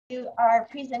to our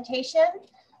presentation,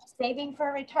 Saving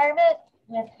for Retirement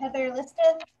with Heather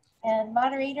Liston, and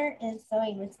moderator is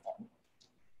Zoe Liston.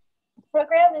 The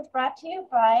program is brought to you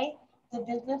by the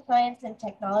Business Science and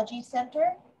Technology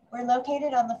Center. We're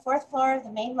located on the 4th floor of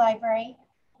the main library.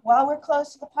 While we're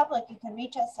closed to the public, you can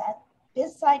reach us at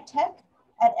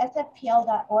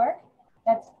bizscitech@sfpl.org.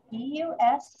 That's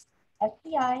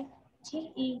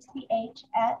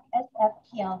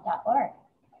BUSSCITECH@sfpl.org.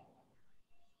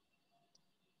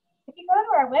 If you go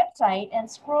to our website and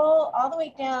scroll all the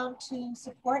way down to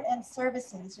support and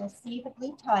services, you'll see the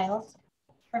blue tiles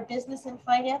for business and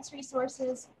finance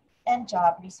resources and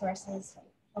job resources.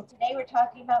 Well, today we're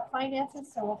talking about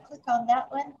finances, so we'll click on that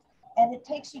one and it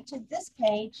takes you to this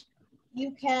page.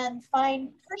 You can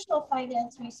find personal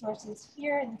finance resources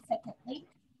here in the second link.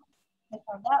 Click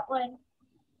on that one.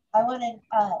 I want to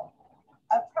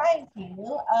apprise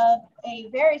you of a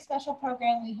very special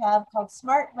program we have called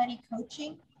Smart Money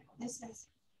Coaching. This is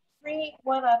free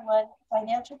one-on-one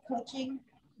financial coaching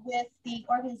with the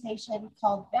organization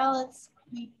called Balance,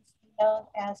 previously known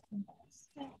as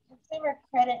Consumer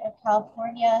Credit of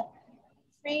California.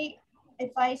 Free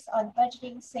advice on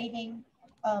budgeting, saving,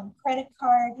 credit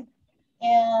card,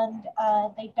 and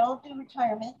they don't do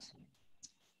retirement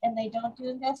and they don't do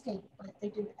investing, but they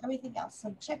do everything else.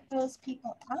 So check those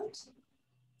people out.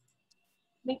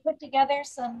 We put together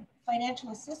some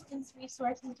financial assistance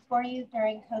resources for you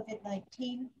during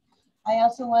COVID-19. I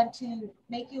also want to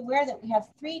make you aware that we have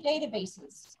 3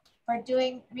 databases for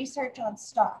doing research on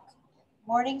stock: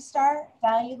 Morningstar,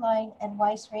 Value Line, and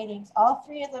Weiss Ratings. All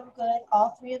 3 of them good,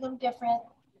 all 3 of them different.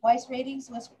 Weiss Ratings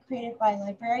was created by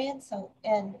librarians,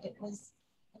 and it was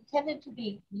intended to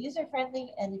be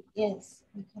user-friendly, and it is.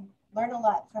 You can learn a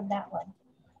lot from that one.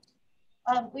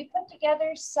 We put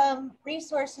together some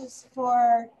resources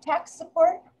for tax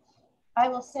support. I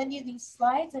will send you these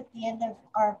slides at the end of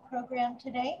our program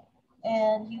today,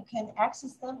 and you can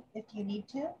access them if you need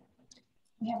to.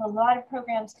 We have a lot of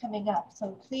programs coming up,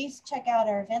 so please check out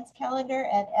our events calendar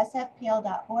at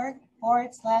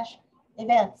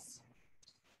sfpl.org/events.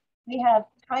 We have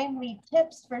timely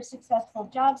tips for successful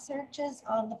job searches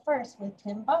on the 1st with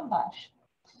Tim Bombosh.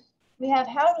 We have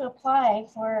how to apply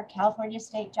for a California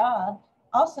state job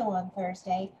also on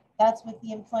Thursday. That's with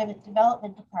the Employment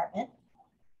Development Department.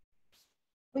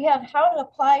 We have how to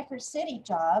apply for city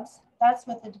jobs. That's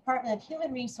with the Department of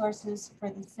Human Resources for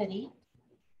the city.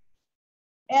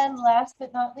 And last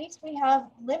but not least, we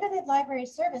have limited library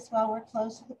service while we're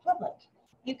closed to the public.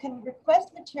 You can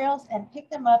request materials and pick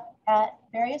them up at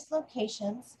various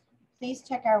locations. Please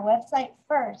check our website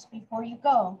first before you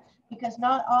go, because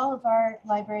not all of our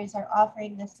libraries are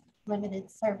offering this limited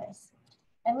service.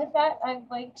 And with that, I'm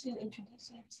going to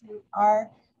introduce you to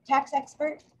our tax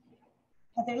expert,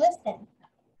 Heather Liston.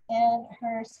 And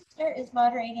her sister is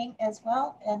moderating as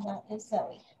well, and that is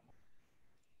Zoe.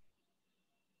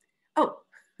 Oh,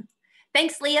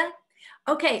 thanks, Leah.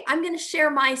 Okay, I'm going to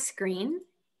share my screen.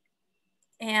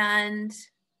 And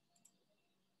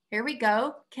here we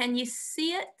go. Can you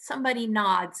see it? Somebody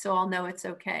nod so I'll know it's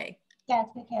okay. Yes,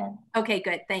 we can. Okay,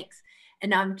 good, thanks.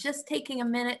 And I'm just taking a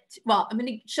minute. Well, I'm going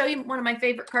to show you one of my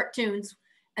favorite cartoons,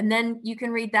 and then you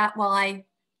can read that while I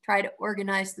try to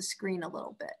organize the screen a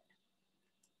little bit.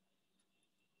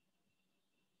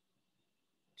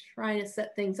 Trying to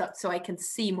set things up so I can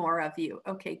see more of you.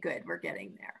 Okay, good, we're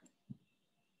getting there.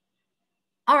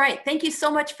 All right, thank you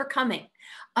so much for coming.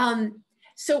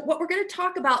 So what we're going to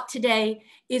talk about today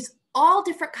is all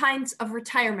different kinds of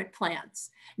retirement plans.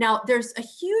 Now, there's a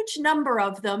huge number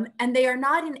of them, and they are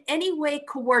not in any way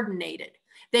coordinated.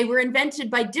 They were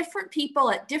invented by different people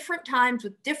at different times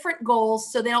with different goals,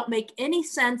 so they don't make any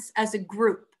sense as a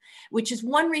group, which is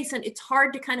one reason it's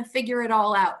hard to kind of figure it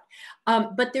all out.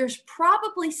 But there's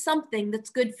probably something that's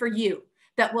good for you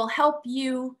that will help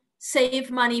you save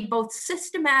money both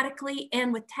systematically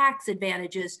and with tax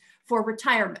advantages for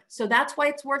retirement. So that's why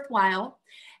it's worthwhile.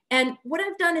 And what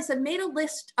I've done is I've made a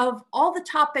list of all the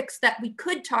topics that we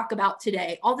could talk about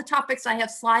today, all the topics I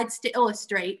have slides to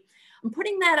illustrate. I'm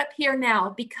putting that up here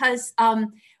now because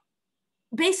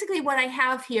basically what I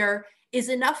have here is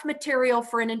enough material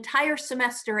for an entire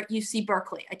semester at UC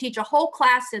Berkeley. I teach a whole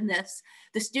class in this.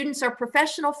 The students are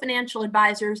professional financial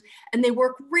advisors, and they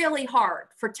work really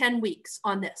hard for 10 weeks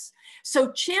on this.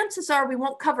 So chances are we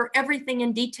won't cover everything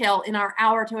in detail in our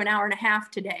hour to an hour and a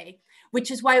half today, which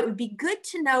is why it would be good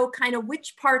to know kind of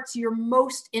which parts you're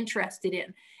most interested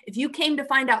in. If you came to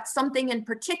find out something in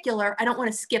particular, I don't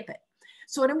want to skip it.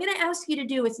 So what I'm going to ask you to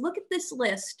do is look at this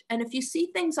list, and if you see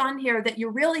things on here that you're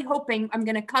really hoping I'm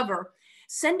going to cover,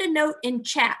 send a note in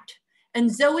chat, And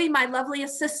Zoe, my lovely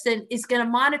assistant, is going to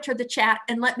monitor the chat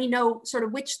and let me know sort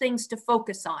of which things to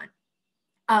focus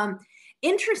on.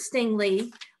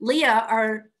 Interestingly, Leah,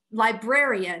 our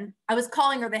librarian, I was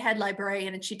calling her the head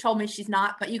librarian and she told me she's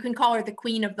not, but you can call her the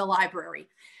queen of the library.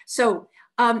 So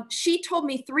she told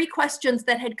me 3 questions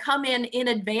that had come in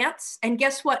advance. And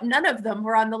guess what? None of them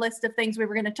were on the list of things we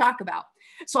were going to talk about.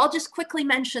 So I'll just quickly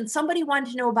mention, somebody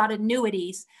wanted to know about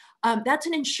annuities. That's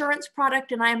an insurance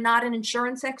product and I am not an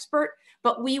insurance expert,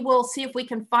 but we will see if we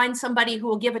can find somebody who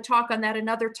will give a talk on that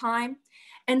another time.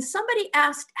 And somebody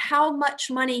asked how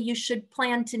much money you should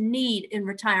plan to need in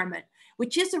retirement,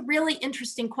 which is a really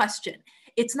interesting question.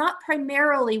 It's not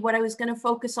primarily what I was going to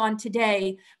focus on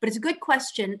today, but it's a good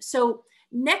question. So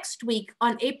next week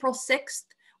on April 6th,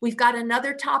 we've got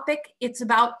another topic. It's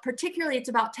about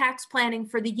tax planning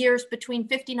for the years between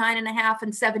 59 and a half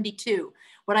and 72,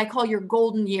 what I call your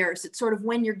golden years. It's sort of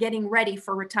when you're getting ready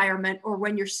for retirement or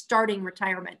when you're starting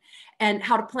retirement and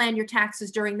how to plan your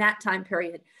taxes during that time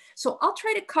period. So I'll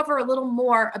try to cover a little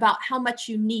more about how much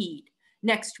you need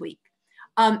next week.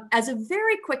 As a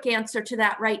very quick answer to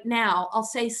that right now, I'll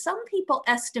say some people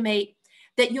estimate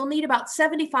that you'll need about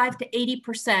 75 to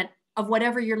 80% of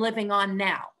whatever you're living on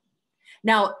now.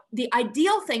 Now, the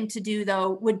ideal thing to do,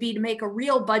 though, would be to make a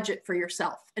real budget for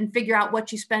yourself and figure out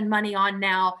what you spend money on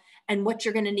now and what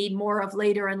you're going to need more of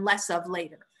later and less of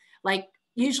later. Like,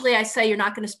 usually I say you're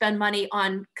not going to spend money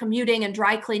on commuting and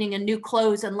dry cleaning and new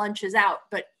clothes and lunches out,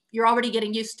 but you're already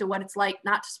getting used to what it's like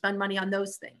not to spend money on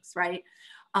those things, right?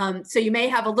 So you may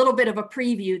have a little bit of a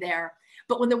preview there.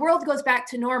 But when the world goes back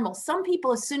to normal, some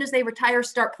people, as soon as they retire,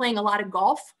 start playing a lot of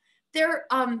golf.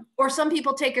 Or some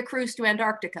people take a cruise to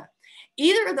Antarctica.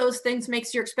 Either of those things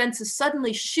makes your expenses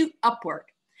suddenly shoot upward.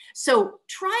 So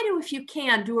try to, if you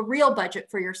can, do a real budget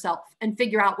for yourself and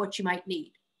figure out what you might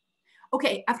need.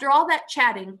 Okay, after all that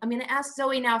chatting, I'm going to ask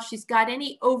Zoe now if she's got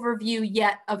any overview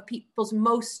yet of people's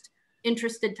most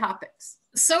interested topics.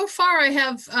 So far, I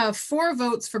have 4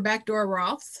 votes for Backdoor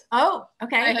Roths. Oh,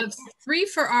 okay. I have 3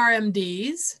 for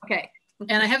RMDs. Okay.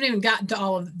 And I haven't even gotten to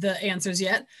all of the answers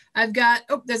yet. I've got,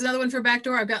 there's another one for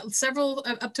Backdoor. I've got several,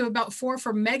 up to about 4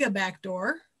 for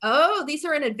Mega-Backdoor. Oh, these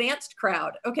are an advanced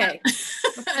crowd. Okay.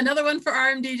 Another one for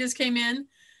RMD just came in.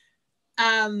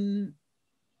 Can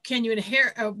you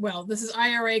inherit, well, this is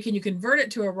IRA. Can you convert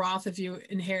it to a Roth if you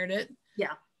inherit it?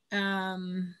 Yeah.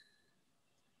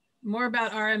 More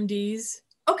about RMDs.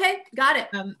 Okay, got it.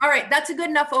 All right, that's a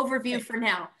good enough overview for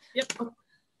now. Yep.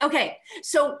 Okay,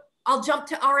 so I'll jump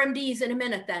to RMDs in a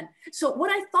minute then. So what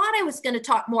I thought I was going to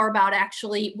talk more about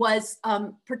actually was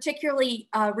particularly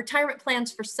retirement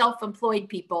plans for self-employed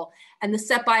people and the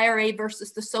SEP-IRA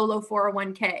versus the solo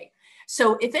 401k.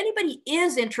 So if anybody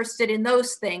is interested in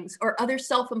those things or other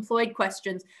self-employed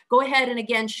questions, go ahead and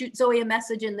again, shoot Zoe a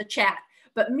message in the chat.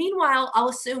 But meanwhile, I'll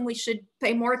assume we should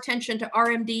pay more attention to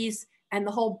RMDs and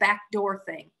the whole backdoor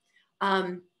thing.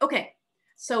 Okay,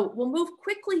 so we'll move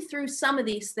quickly through some of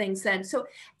these things then. So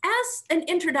as an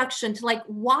introduction to like,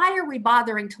 why are we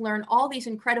bothering to learn all these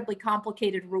incredibly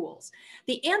complicated rules?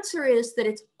 The answer is that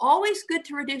it's always good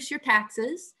to reduce your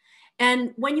taxes.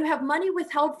 And when you have money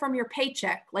withheld from your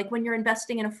paycheck, like when you're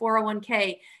investing in a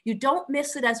 401k, you don't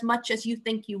miss it as much as you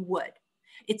think you would.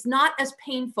 It's not as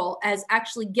painful as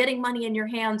actually getting money in your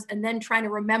hands and then trying to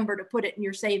remember to put it in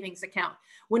your savings account.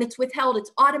 When it's withheld,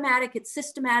 it's automatic, it's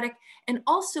systematic, and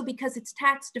also because it's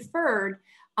tax deferred,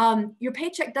 your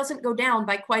paycheck doesn't go down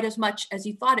by quite as much as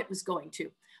you thought it was going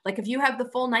to. Like if you have the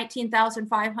full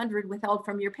 $19,500 withheld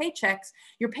from your paycheck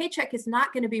is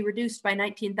not going to be reduced by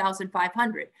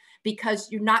 $19,500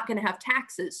 because you're not going to have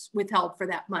taxes withheld for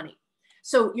that money.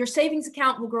 So your savings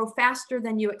account will grow faster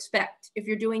than you expect if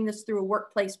you're doing this through a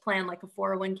workplace plan like a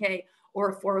 401k or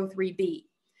a 403b.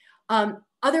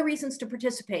 Other reasons to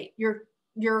participate.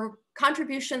 Your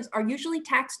contributions are usually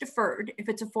tax deferred if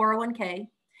it's a 401k.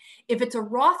 If it's a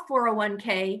Roth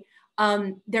 401k,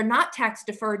 they're not tax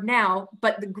deferred now,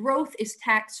 but the growth is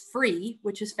tax free,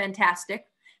 which is fantastic.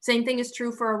 Same thing is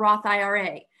true for a Roth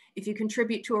IRA. If you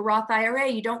contribute to a Roth IRA,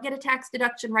 you don't get a tax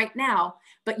deduction right now,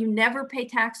 but you never pay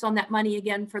tax on that money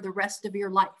again for the rest of your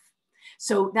life.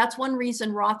 So that's one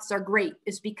reason Roths are great,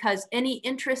 is because any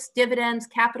interest, dividends,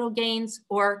 capital gains,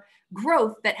 or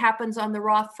growth that happens on the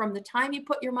Roth from the time you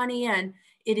put your money in,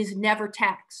 it is never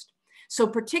taxed. So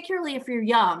particularly if you're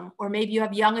young, or maybe you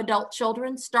have young adult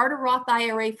children, start a Roth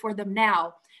IRA for them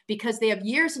now, because they have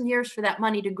years and years for that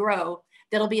money to grow.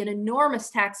 That'll be an enormous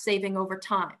tax saving over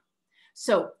time.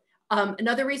 So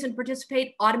another reason to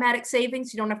participate, automatic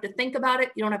savings. You don't have to think about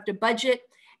it. You don't have to budget.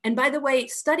 And by the way,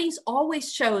 studies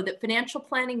always show that financial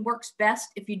planning works best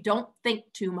if you don't think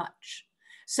too much.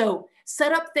 So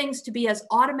set up things to be as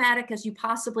automatic as you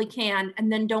possibly can, and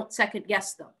then don't second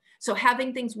guess them. So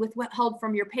having things withheld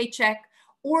from your paycheck,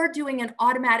 or doing an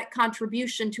automatic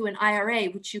contribution to an IRA,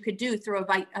 which you could do through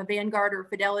a Vanguard or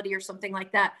Fidelity or something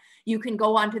like that. You can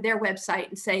go onto their website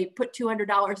and say, put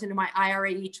 $200 into my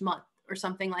IRA each month or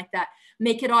something like that.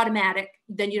 Make it automatic.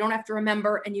 Then you don't have to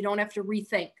remember and you don't have to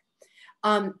rethink.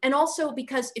 And also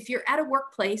because if you're at a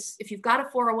workplace, if you've got a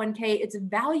 401k, it's a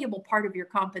valuable part of your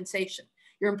compensation.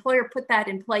 Your employer put that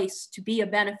in place to be a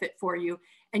benefit for you,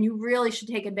 and you really should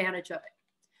take advantage of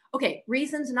it. Okay,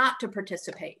 reasons not to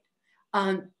participate.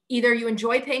 Either you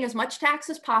enjoy paying as much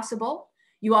tax as possible,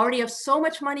 you already have so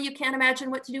much money you can't imagine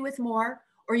what to do with more,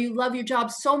 or you love your job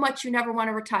so much you never want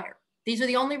to retire. These are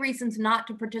the only reasons not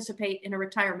to participate in a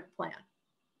retirement plan.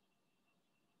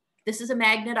 This is a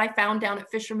magnet I found down at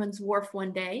Fisherman's Wharf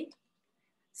one day.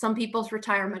 Some people's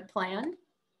retirement plan.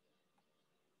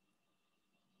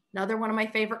 Another one of my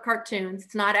favorite cartoons.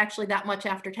 It's not actually that much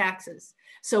after taxes.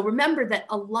 So remember that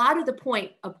a lot of the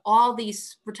point of all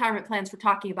these retirement plans we're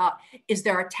talking about is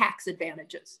there are tax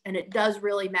advantages, and it does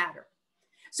really matter.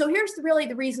 So here's really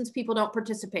the reasons people don't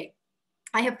participate.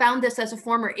 I have found this as a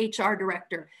former HR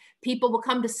director. People will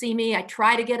come to see me. I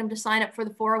try to get them to sign up for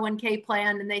the 401k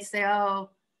plan, and they say, oh,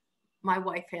 my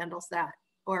wife handles that.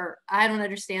 Or I don't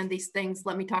understand these things.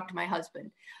 Let me talk to my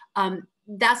husband.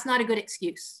 That's not a good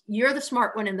excuse. You're the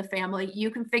smart one in the family.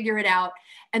 You can figure it out.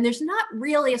 And there's not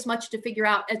really as much to figure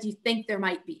out as you think there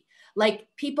might be. Like,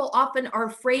 people often are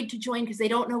afraid to join because they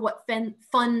don't know what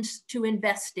funds to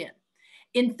invest in.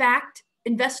 In fact,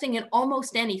 investing in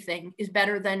almost anything is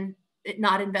better than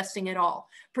not investing at all,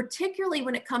 particularly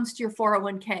when it comes to your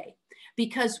 401k.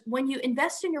 Because when you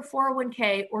invest in your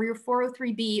 401k or your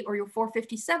 403b or your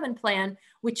 457 plan,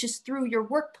 which is through your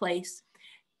workplace,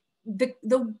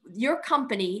 your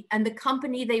company and the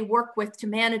company they work with to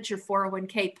manage your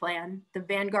 401k plan, the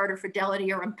Vanguard or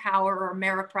Fidelity or Empower or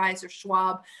Ameriprise or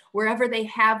Schwab, wherever they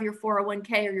have your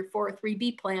 401k or your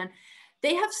 403b plan,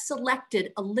 they have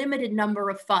selected a limited number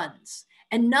of funds,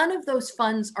 and none of those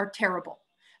funds are terrible.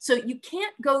 So you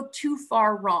can't go too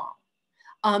far wrong.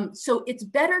 So it's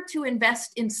better to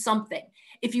invest in something.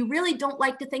 If you really don't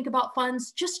like to think about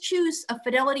funds, just choose a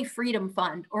Fidelity Freedom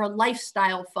Fund or a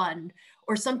lifestyle fund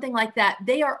or something like that.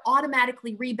 They are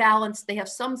automatically rebalanced. They have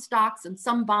some stocks and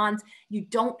some bonds. You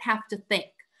don't have to think.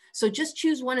 So just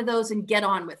choose one of those and get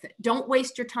on with it. Don't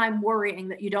waste your time worrying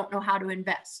that you don't know how to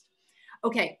invest.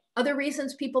 Okay, other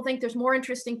reasons people think there's more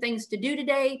interesting things to do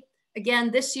today.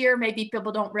 Again, this year, maybe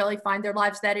people don't really find their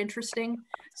lives that interesting.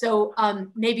 So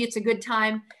maybe it's a good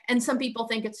time. And some people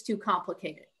think it's too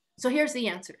complicated. So here's the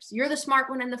answers. You're the smart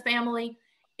one in the family.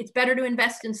 It's better to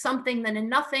invest in something than in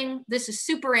nothing. This is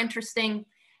super interesting.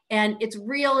 And it's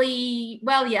really,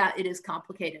 well, yeah, it is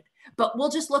complicated. But we'll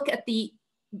just look at the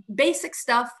basic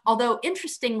stuff. Although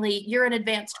interestingly, you're an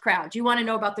advanced crowd. You want to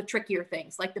know about the trickier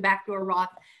things like the Backdoor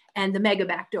Roth and the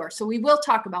Mega-Backdoor. So we will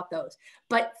talk about those.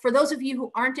 But for those of you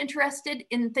who aren't interested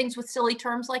in things with silly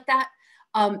terms like that,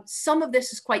 some of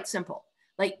this is quite simple.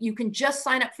 Like, you can just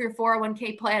sign up for your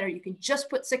 401k plan, or you can just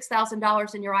put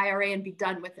 $6,000 in your IRA and be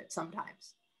done with it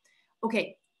sometimes.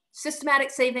 Okay,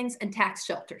 systematic savings and tax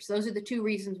shelters. Those are the two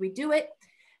reasons we do it.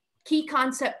 Key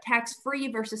concept: tax-free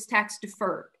versus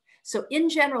tax-deferred. So in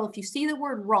general, if you see the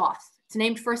word Roth, it's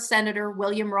named for a senator,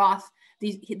 William Roth.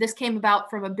 This came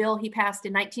about from a bill he passed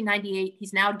in 1998.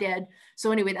 He's now dead.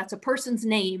 So anyway, that's a person's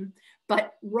name.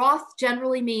 But Roth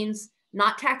generally means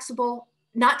not taxable,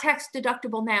 not tax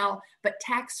deductible now, but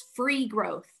tax-free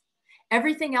growth.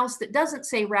 Everything else that doesn't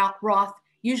say Roth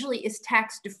usually is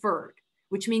tax deferred,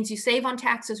 which means you save on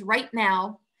taxes right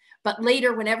now, but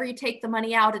later, whenever you take the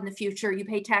money out in the future, you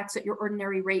pay tax at your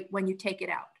ordinary rate when you take it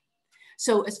out.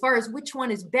 So as far as which one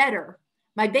is better,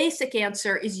 my basic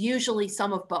answer is usually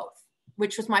some of both,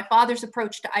 which was my father's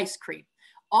approach to ice cream.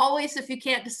 Always, if you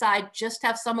can't decide, just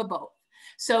have some of both.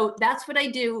 So that's what I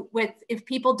do with, if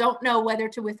people don't know whether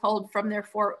to withhold from their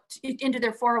into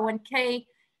their 401k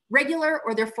regular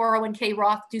or their 401k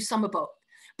Roth, do some of both.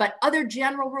 But other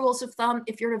general rules of thumb,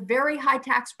 if you're in a very high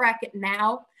tax bracket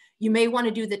now, you may want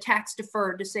to do the tax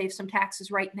deferred to save some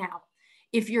taxes right now.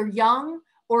 If you're young,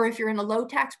 or if you're in a low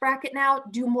tax bracket now,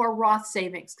 do more Roth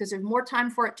savings, because there's more time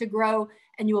for it to grow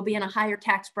and you will be in a higher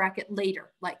tax bracket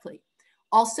later, likely.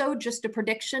 Also, just a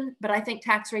prediction, but I think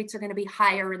tax rates are going to be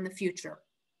higher in the future.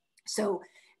 So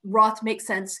Roth makes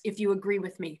sense if you agree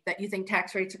with me that you think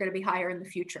tax rates are going to be higher in the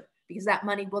future, because that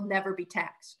money will never be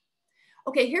taxed.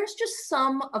 Okay, here's just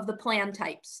some of the plan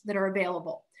types that are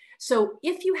available. So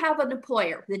if you have an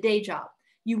employer, the day job,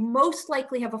 you most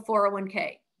likely have a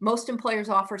 401k. Most employers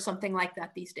offer something like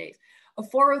that these days. A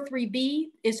 403B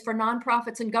is for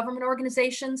nonprofits and government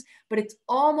organizations, but it's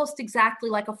almost exactly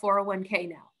like a 401k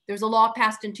now. There's a law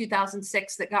passed in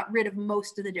 2006 that got rid of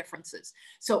most of the differences.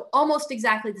 So almost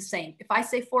exactly the same. If I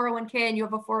say 401k and you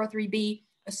have a 403B,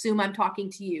 assume I'm talking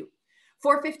to you.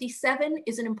 457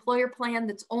 is an employer plan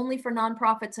that's only for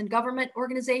nonprofits and government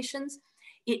organizations.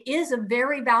 It is a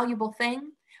very valuable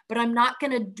thing, but I'm not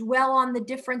going to dwell on the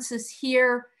differences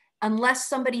here unless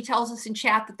somebody tells us in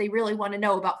chat that they really want to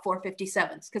know about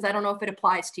 457s, because I don't know if it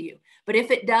applies to you. But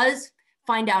if it does,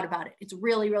 find out about it. It's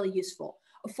really, really useful.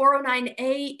 A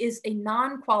 409A is a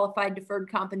non-qualified deferred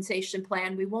compensation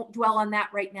plan. We won't dwell on that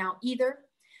right now either.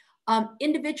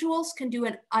 Individuals can do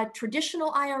a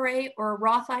traditional IRA or a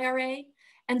Roth IRA,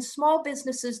 and small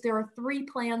businesses, there are 3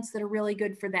 plans that are really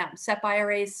good for them: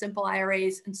 SEP-IRAs, simple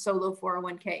IRAs, and solo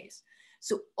 401ks.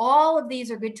 So all of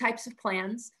these are good types of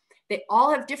plans. They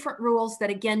all have different rules that,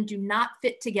 again, do not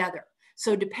fit together.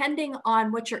 So depending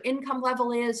on what your income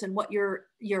level is and what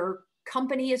your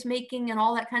company is making and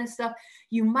all that kind of stuff,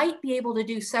 you might be able to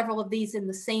do several of these in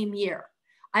the same year.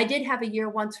 I did have a year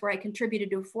once where I contributed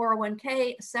to a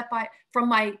 401k, a SEP-I from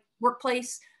my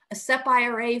workplace, a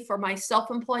SEP-IRA for my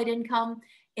self-employed income,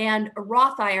 and a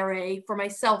Roth IRA for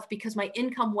myself because my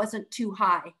income wasn't too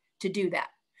high to do that.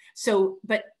 So,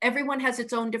 but everyone has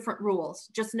its own different rules.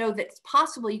 Just know that it's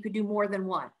possible you could do more than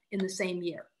one in the same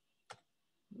year.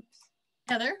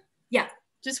 Heather? Yeah.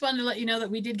 Just wanted to let you know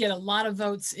that we did get a lot of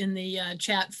votes in the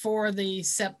chat for the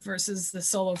SEP versus the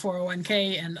solo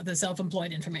 401k and the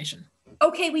self-employed information.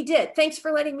 Okay, we did. Thanks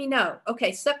for letting me know.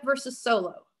 Okay, SEP versus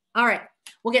solo. All right,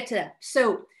 we'll get to that.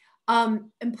 So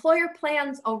employer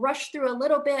plans, I'll rush through a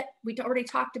little bit. We already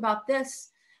talked about this.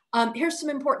 Here's some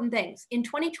important things. In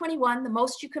 2021, the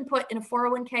most you can put in a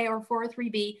 401k or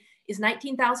 403b is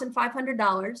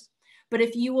 $19,500. But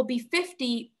if you will be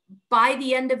 50 by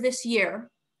the end of this year,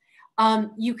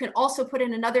 you can also put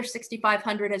in another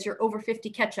 $6,500 as your over 50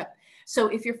 catch up. So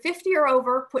if you're 50 or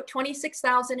over, put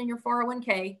 $26,000 in your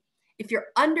 401k. If you're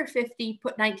under 50,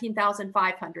 put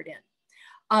 $19,500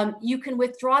 in. You can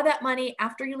withdraw that money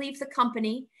after you leave the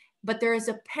company, but there is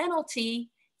a penalty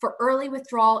for early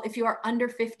withdrawal if you are under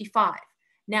 55.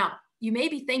 Now, you may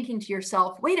be thinking to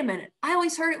yourself, wait a minute, I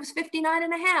always heard it was 59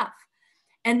 and a half.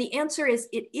 And the answer is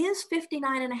it is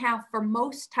 59 and a half for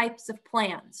most types of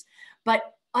plans. But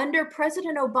under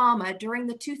President Obama, during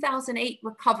the 2008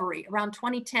 recovery, around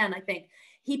 2010, I think,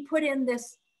 he put in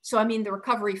this, so I mean the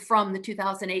recovery from the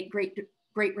 2008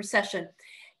 Great Recession,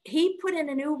 he put in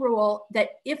a new rule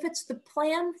that if it's the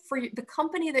plan for the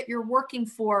company that you're working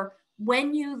for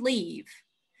when you leave,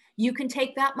 you can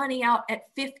take that money out at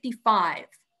 55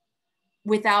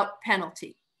 without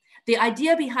penalty. The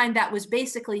idea behind that was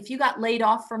basically if you got laid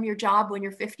off from your job when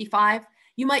you're 55,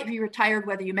 you might be retired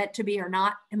whether you meant to be or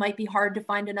not. It might be hard to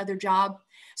find another job.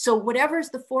 So whatever's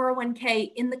the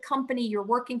 401k in the company you're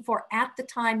working for at the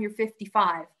time you're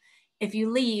 55, if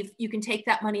you leave, you can take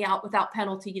that money out without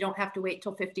penalty. You don't have to wait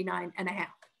till 59 and a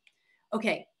half.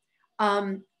 Okay.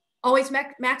 Always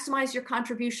maximize your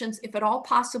contributions if at all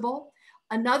possible.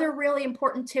 Another really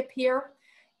important tip here,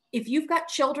 if you've got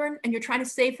children and you're trying to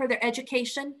save for their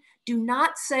education, do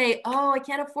not say, oh, I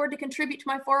can't afford to contribute to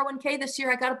my 401k this year.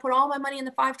 I got to put all my money in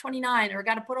the 529, or I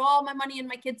got to put all my money in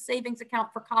my kid's savings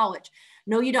account for college.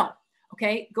 No, you don't.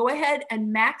 Okay, go ahead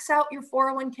and max out your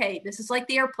 401k. This is like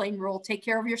the airplane rule. Take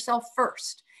care of yourself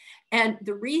first. And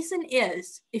the reason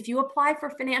is if you apply for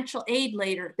financial aid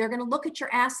later, they're going to look at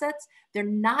your assets. They're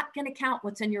not going to count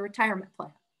what's in your retirement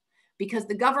plan. Because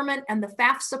the government and the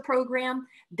FAFSA program,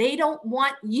 they don't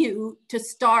want you to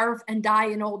starve and die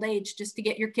in old age just to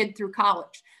get your kid through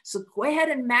college. So go ahead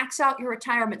and max out your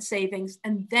retirement savings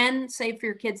and then save for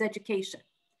your kid's education.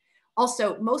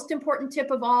 Also, most important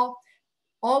tip of all,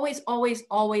 always, always,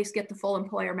 always get the full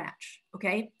employer match,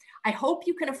 okay? I hope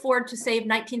you can afford to save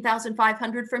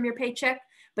 $19,500 from your paycheck,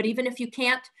 but even if you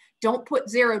can't, don't put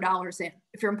 $0 in.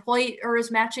 If your employer is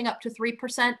matching up to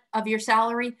 3% of your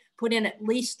salary, put in at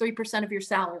least 3% of your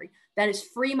salary. That is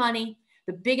free money.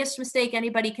 The biggest mistake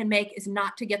anybody can make is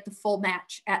not to get the full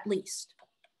match at least.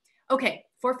 Okay,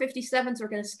 457s we're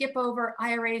going to skip over.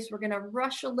 IRAs we're going to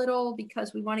rush a little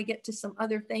because we want to get to some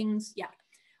other things. Yeah.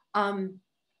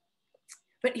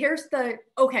 But here's the,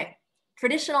 okay,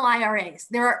 traditional IRAs.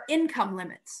 There are income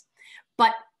limits,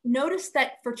 but notice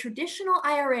that for traditional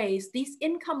IRAs, these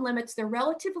income limits, they're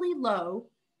relatively low,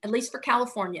 at least for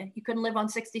California. You couldn't live on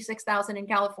 $66,000 in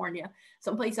California.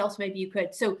 Someplace else, maybe you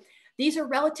could. So these are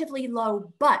relatively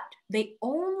low, but they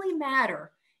only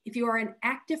matter if you are an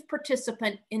active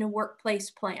participant in a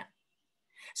workplace plan.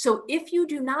 So if you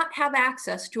do not have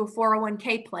access to a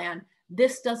 401k plan,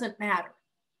 this doesn't matter.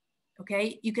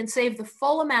 okay? You can save the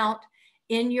full amount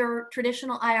in your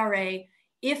traditional IRA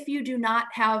if you do not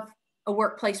have a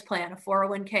workplace plan, a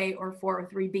 401k or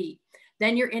 403b.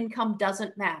 Then your income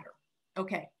doesn't matter,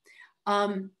 okay?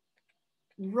 Roths,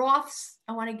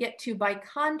 I want to get to by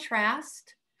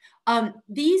contrast.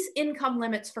 These income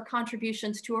limits for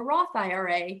contributions to a Roth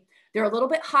IRA, they're a little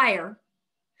bit higher,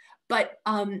 but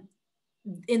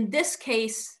in this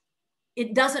case,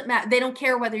 it doesn't matter. They don't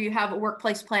care whether you have a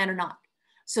workplace plan or not.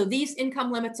 So these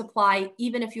income limits apply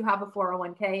even if you have a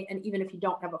 401k and even if you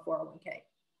don't have a 401k.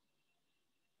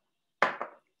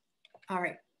 All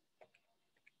right.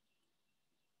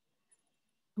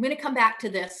 I'm going to come back to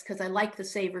this because I like the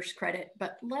Savers credit,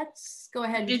 but let's go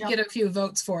ahead and You did get a few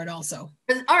votes for it also.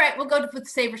 All right, we'll go to the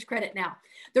Savers credit now.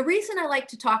 The reason I like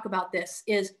to talk about this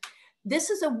is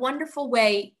a wonderful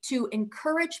way to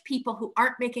encourage people who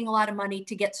aren't making a lot of money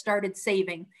to get started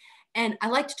saving. And I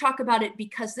like to talk about it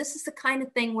because this is the kind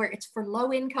of thing where it's for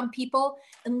low-income people,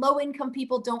 and low-income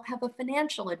people don't have a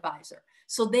financial advisor,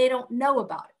 so they don't know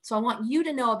about it. So I want you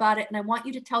to know about it, and I want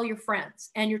you to tell your friends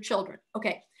and your children.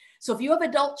 Okay, so if you have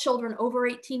adult children over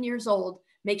 18 years old,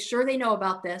 make sure they know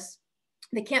about this.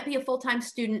 They can't be a full-time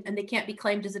student, and they can't be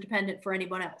claimed as a dependent for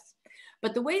anyone else.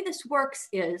 But the way this works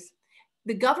is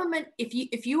the government,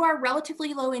 if you are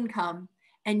relatively low income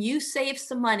and you save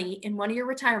some money in one of your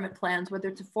retirement plans, whether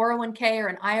it's a 401k or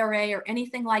an IRA or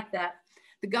anything like that,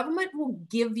 the government will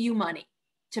give you money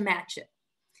to match it.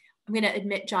 I'm going to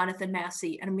admit Jonathan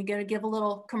Massey, and I'm going to give a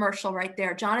little commercial right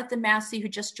there. Jonathan Massey, who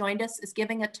just joined us, is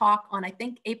giving a talk on, I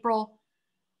think, April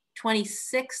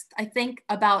 26th, I think,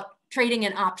 about trading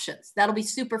in options. That'll be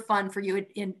super fun for you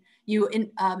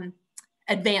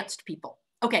advanced people.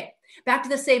 Okay, back to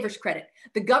the Savers credit.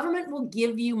 The government will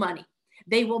give you money.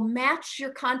 They will match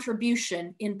your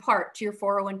contribution in part to your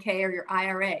 401k or your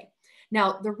IRA.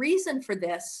 Now, the reason for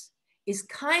this is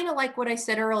kind of like what I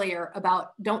said earlier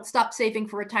about don't stop saving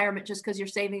for retirement just because you're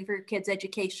saving for your kids'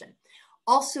 education.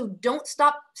 Also, don't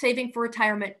stop saving for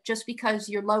retirement just because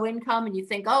you're low income and you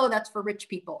think, oh, that's for rich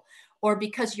people, or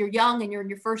because you're young and you're in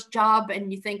your first job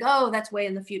and you think, oh, that's way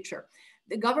in the future.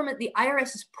 The government, the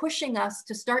IRS is pushing us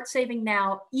to start saving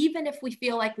now, even if we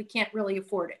feel like we can't really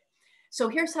afford it. So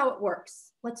here's how it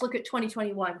works. Let's look at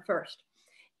 2021 first.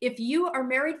 If you are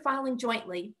married filing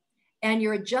jointly and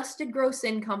your adjusted gross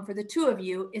income for the two of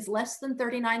you is less than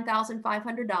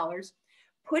 $39,500,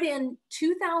 put in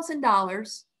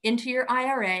 $2,000 into your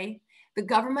IRA. The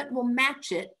government will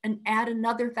match it and add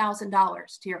another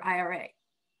 $1,000 to your IRA.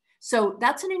 So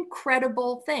that's an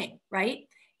incredible thing, right?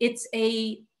 It's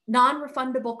a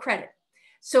non-refundable credit.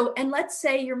 So, and let's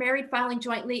say you're married filing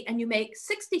jointly and you make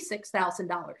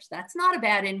 $66,000. That's not a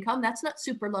bad income. That's not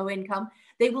super low income.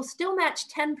 They will still match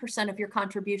 10% of your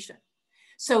contribution.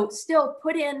 So still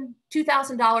put in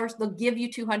 $2,000. They'll give you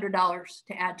 $200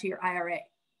 to add to your IRA.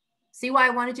 See why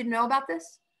I wanted you to know about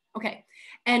this? Okay.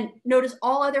 And notice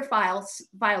all other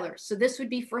filers. So this would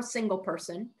be for a single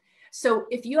person. So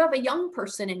if you have a young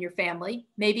person in your family,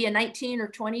 maybe a 19 or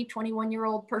 20,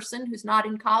 21-year-old person who's not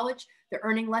in college, they're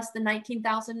earning less than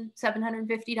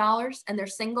 $19,750 and they're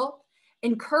single,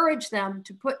 encourage them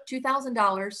to put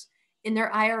 $2,000 in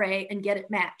their IRA and get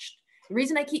it matched. The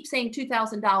reason I keep saying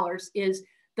 $2,000 is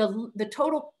the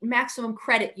total maximum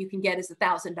credit you can get is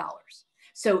 $1,000.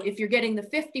 So if you're getting the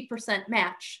 50%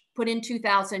 match, put in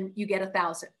 $2,000, you get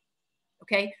 $1,000.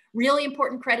 Okay, really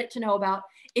important credit to know about.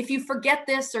 If you forget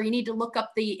this or you need to look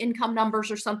up the income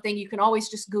numbers or something, you can always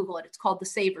just Google it. It's called the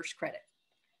Savers credit.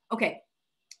 Okay,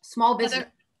 small business.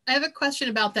 Heather, I have a question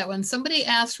about that one. Somebody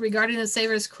asked regarding the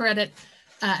Savers credit,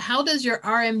 how does your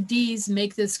RMDs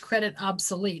make this credit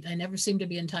obsolete? I never seem to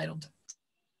be entitled.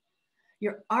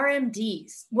 Your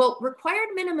RMDs. Well, required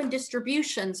minimum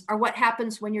distributions are what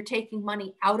happens when you're taking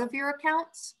money out of your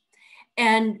accounts.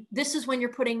 And this is when you're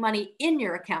putting money in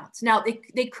your accounts. Now,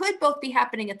 they could both be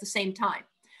happening at the same time.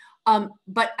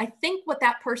 But I think what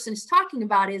that person is talking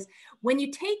about is when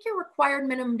you take your required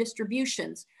minimum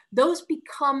distributions, those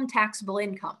become taxable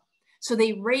income. So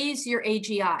they raise your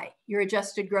AGI, your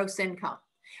adjusted gross income.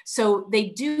 So they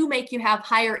do make you have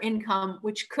higher income,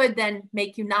 which could then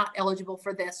make you not eligible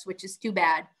for this, which is too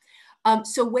bad.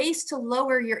 So ways to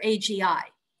lower your AGI.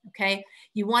 Okay,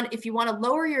 if you want to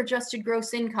lower your adjusted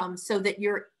gross income so that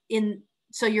you're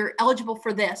eligible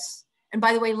for this. And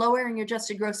by the way, lowering your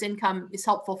adjusted gross income is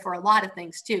helpful for a lot of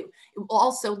things too. It will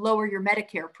also lower your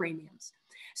Medicare premiums.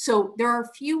 So there are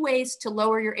a few ways to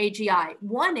lower your AGI.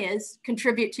 One is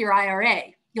contribute to your IRA.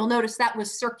 You'll notice that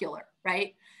was circular,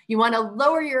 right? You want to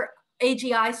lower your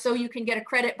AGI so you can get a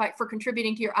credit for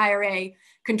contributing to your IRA.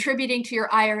 Contributing to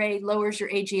your IRA lowers your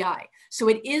AGI. So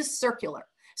it is circular.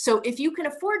 So if you can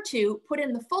afford to, put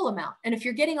in the full amount. And if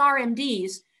you're getting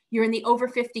RMDs, you're in the over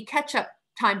 50 catch-up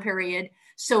time period.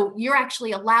 So you're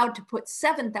actually allowed to put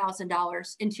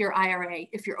 $7,000 into your IRA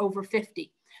if you're over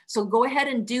 50. So go ahead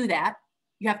and do that.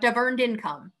 You have to have earned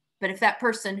income. But if that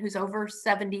person who's over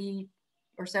 70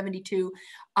 or 72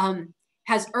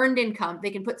 has earned income,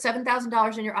 they can put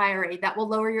 $7,000 in your IRA. That will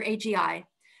lower your AGI.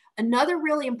 Another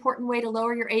really important way to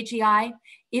lower your AGI,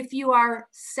 if you are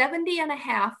 70 and a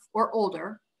half or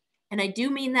older, and I do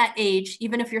mean that age,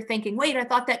 even if you're thinking, wait, I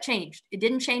thought that changed. It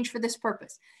didn't change for this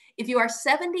purpose. If you are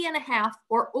 70 and a half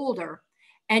or older,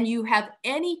 and you have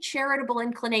any charitable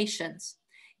inclinations,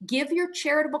 give your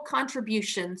charitable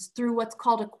contributions through what's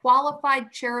called a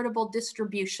qualified charitable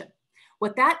distribution.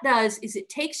 What that does is it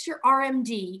takes your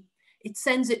RMD, it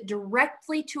sends it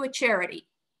directly to a charity.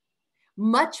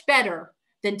 Much better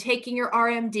than taking your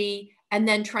RMD and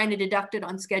then trying to deduct it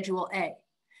on Schedule A.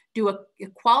 Do a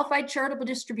qualified charitable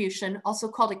distribution, also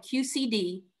called a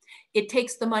QCD. It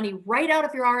takes the money right out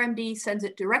of your RMD, sends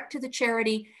it direct to the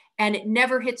charity, and it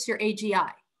never hits your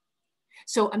AGI.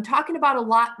 So I'm talking about a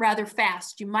lot rather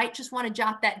fast. You might just want to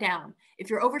jot that down. If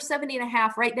you're over 70 and a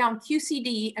half, write down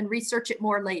QCD and research it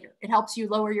more later. It helps you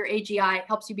lower your AGI, it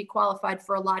helps you be qualified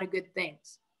for a lot of good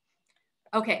things.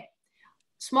 Okay,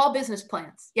 small business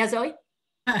plans. Yeah, Zoe?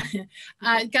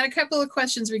 I got a couple of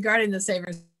questions regarding the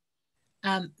savers.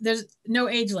 There's no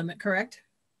age limit, correct?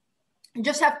 You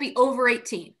just have to be over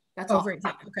 18. That's over all.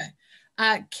 18.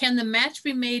 Okay. Can the match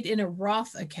be made in a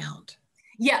Roth account?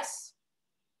 Yes.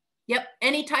 Yep.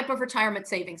 Any type of retirement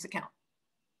savings account.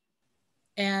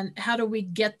 And how do we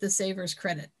get the savers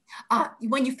credit?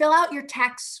 When you fill out your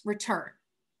tax return,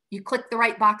 you click the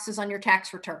right boxes on your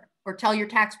tax return or tell your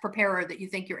tax preparer that you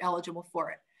think you're eligible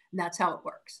for it. And that's how it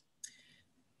works.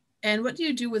 And what do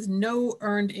you do with no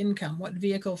earned income? What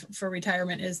vehicle for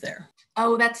retirement is there?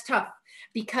 Oh, that's tough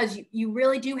because you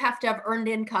really do have to have earned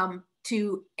income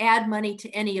to add money to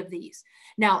any of these.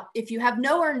 Now, if you have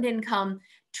no earned income,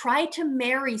 try to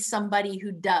marry somebody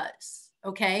who does,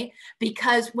 okay?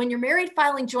 Because when you're married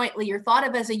filing jointly, you're thought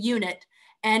of as a unit.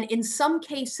 And in some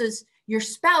cases, your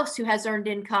spouse who has earned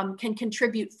income can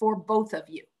contribute for both of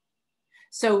you.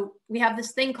 So we have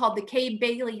this thing called the Kay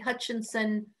Bailey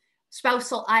Hutchinson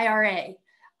spousal IRA.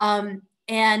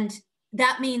 And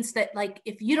that means that like,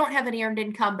 if you don't have any earned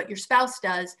income, but your spouse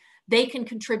does, they can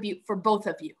contribute for both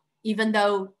of you, even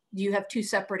though you have two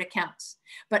separate accounts.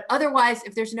 But otherwise,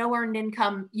 if there's no earned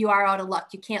income, you are out of luck.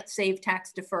 You can't save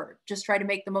tax deferred. Just try to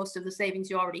make the most of the savings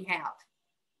you already have.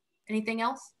 Anything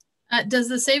else? Does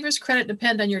the savers credit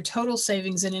depend on your total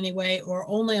savings in any way or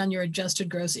only on your adjusted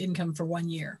gross income for 1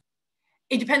 year?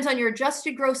 It depends on your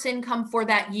adjusted gross income for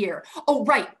that year. Oh,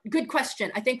 right. Good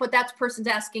question. I think what that person's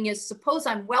asking is, suppose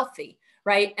I'm wealthy,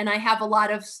 right? And I have a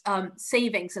lot of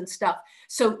savings and stuff.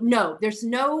 So no, there's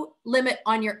no limit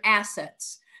on your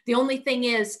assets. The only thing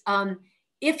is,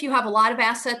 if you have a lot of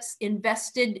assets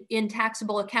invested in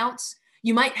taxable accounts,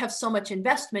 you might have so much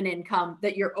investment income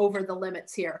that you're over the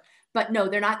limits here. But no,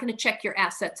 they're not going to check your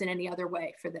assets in any other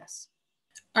way for this.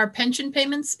 Are pension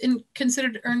payments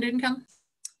considered earned income?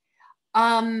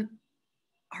 Are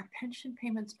pension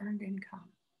payments earned income?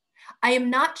 I am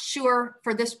not sure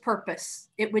for this purpose.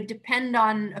 It would depend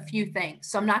on a few things.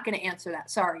 So I'm not going to answer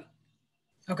that. Sorry.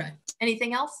 Okay.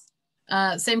 Anything else?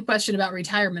 Same question about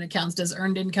retirement accounts. Does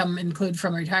earned income include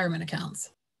from retirement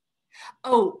accounts?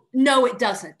 Oh, no, it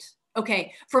doesn't.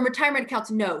 Okay. From retirement accounts,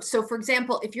 no. So for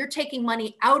example, if you're taking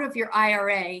money out of your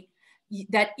IRA,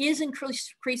 that is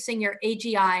increasing your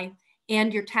AGI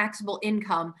and your taxable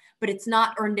income, but it's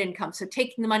not earned income. So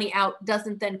taking the money out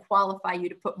doesn't then qualify you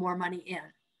to put more money in.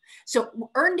 So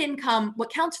earned income,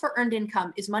 what counts for earned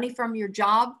income is money from your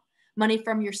job, money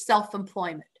from your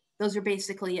self-employment. Those are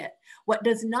basically it. What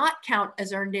does not count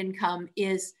as earned income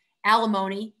is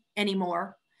alimony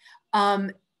anymore.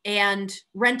 And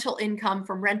rental income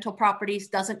from rental properties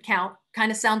doesn't count.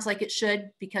 Kind of sounds like it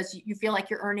should because you feel like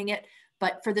you're earning it.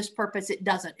 But for this purpose, it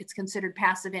doesn't. It's considered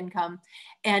passive income,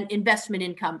 and investment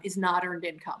income is not earned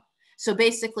income. So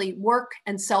basically work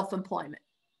and self-employment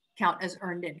count as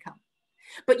earned income.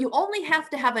 But you only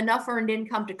have to have enough earned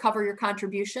income to cover your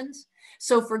contributions.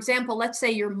 So for example, let's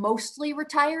say you're mostly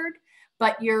retired,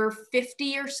 but you're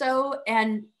 50 or so.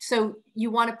 And so you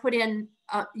want to put in,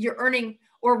 you're earning,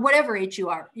 or whatever age you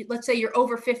are. Let's say you're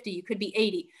over 50, you could be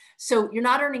 80. So you're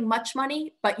not earning much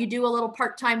money, but you do a little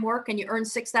part-time work and you earn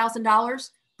 $6,000,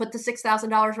 put the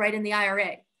 $6,000 right in the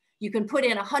IRA. You can put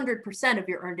in 100% of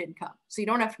your earned income. So you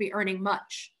don't have to be earning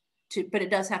much, but it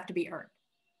does have to be earned.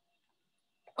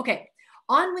 Okay,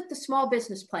 on with the small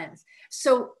business plans.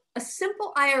 So A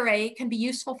simple IRA can be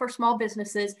useful for small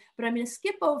businesses, but I'm going to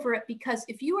skip over it because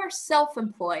if you are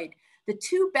self-employed, the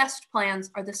two best plans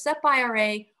are the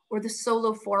SEP-IRA or the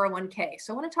solo 401k.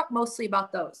 So I want to talk mostly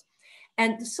about those.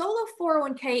 And the solo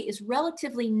 401k is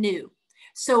relatively new.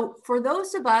 So for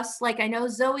those of us, like I know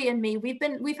Zoe and me, we've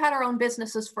had our own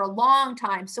businesses for a long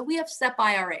time. So we have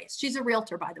SEP-IRAs. She's a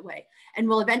realtor, by the way, and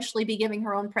will eventually be giving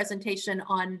her own presentation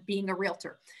on being a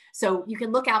realtor. So you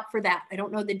can look out for that. I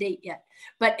don't know the date yet.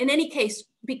 But in any case,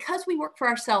 because we work for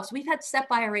ourselves, we've had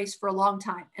SEP-IRAs for a long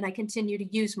time, and I continue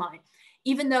to use mine.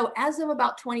 Even though as of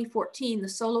about 2014, the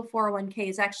solo 401k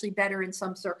is actually better in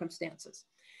some circumstances.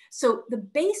 So the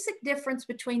basic difference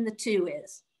between the two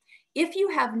is, if you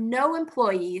have no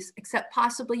employees except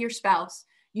possibly your spouse,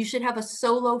 you should have a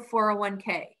solo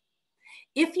 401k.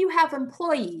 If you have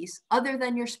employees other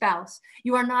than your spouse,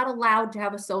 you are not allowed to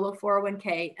have a solo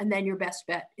 401k, and then your best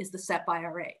bet is the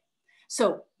SEP-IRA.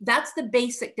 So that's the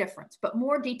basic difference, but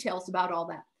more details about all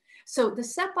that. So the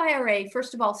SEP-IRA,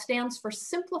 first of all, stands for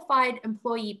Simplified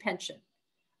Employee Pension.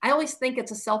 I always think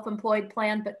it's a self-employed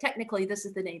plan, but technically this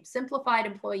is the name, Simplified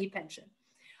Employee Pension.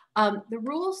 The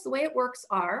rules, the way it works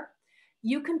are,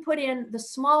 you can put in the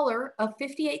smaller of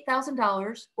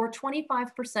 $58,000 or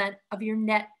 25% of your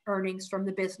net earnings from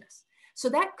the business. So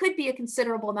that could be a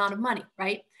considerable amount of money,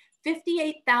 right?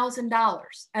 $58,000,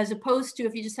 as opposed to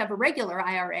if you just have a regular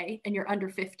IRA and you're under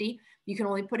 50, you can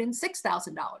only put in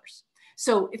 $6,000.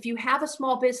 So if you have a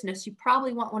small business, you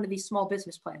probably want one of these small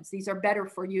business plans. These are better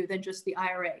for you than just the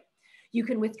IRA. You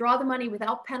can withdraw the money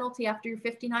without penalty after you're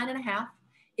 59 and a half.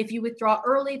 If you withdraw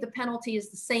early, the penalty is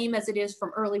the same as it is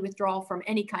from early withdrawal from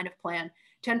any kind of plan,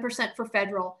 10% for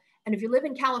federal. And if you live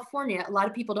in California, a lot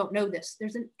of people don't know this,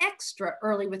 there's an extra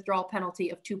early withdrawal penalty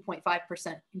of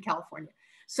 2.5% in California.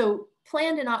 So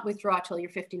plan to not withdraw till you're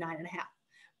 59 and a half.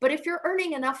 But if you're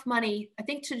earning enough money, I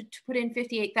think to put in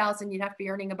 58,000, you'd have to be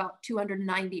earning about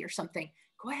 290 or something.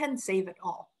 Go ahead and save it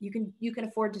all. You can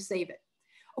afford to save it.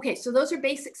 Okay, so those are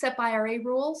basic SEP-IRA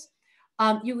rules.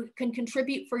 You can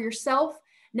contribute for yourself.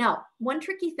 Now, one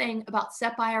tricky thing about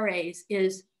SEP-IRAs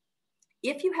is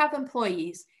if you have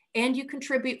employees and you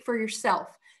contribute for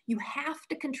yourself, you have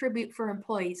to contribute for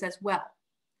employees as well.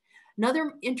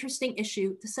 Another interesting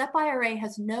issue, the SEP-IRA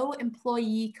has no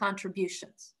employee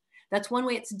contributions. That's one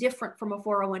way it's different from a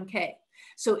 401k.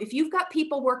 So if you've got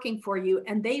people working for you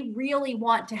and they really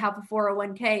want to have a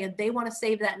 401k and they want to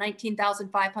save that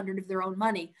 $19,500 of their own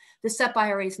money, the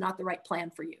SEP-IRA is not the right plan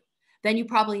for you. Then you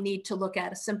probably need to look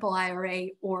at a simple IRA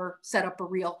or set up a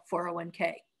real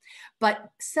 401k.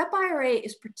 But SEP-IRA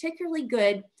is particularly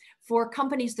good for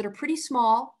companies that are pretty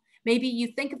small. Maybe you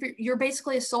think of you're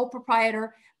basically a sole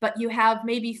proprietor, but you have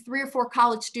maybe 3 or 4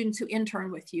 college students who intern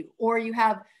with you, or you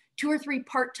have 2 or 3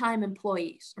 part-time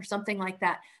employees or something like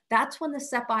that. That's when the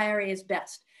SEP-IRA is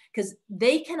best because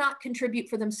they cannot contribute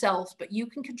for themselves, but you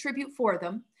can contribute for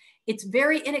them. It's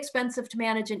very inexpensive to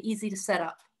manage and easy to set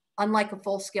up, unlike a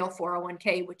full-scale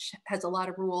 401k, which has a lot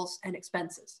of rules and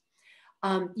expenses.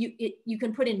 You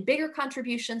can put in bigger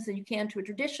contributions than you can to a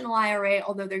traditional IRA,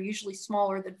 although they're usually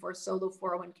smaller than for a solo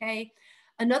 401k.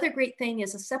 Another great thing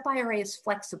is a SEP-IRA is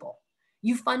flexible.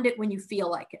 You fund it when you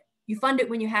feel like it. You fund it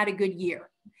when you had a good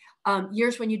year.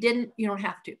 Years when you didn't, you don't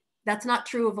have to. That's not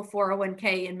true of a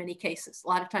 401k in many cases. A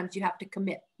lot of times you have to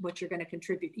commit what you're going to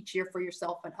contribute each year for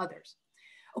yourself and others.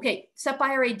 Okay,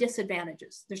 SEP-IRA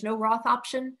disadvantages. There's no Roth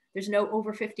option. There's no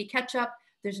over 50 catch-up.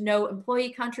 There's no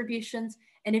employee contributions.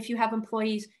 And if you have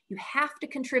employees, you have to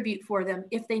contribute for them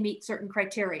if they meet certain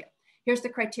criteria. Here's the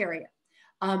criteria.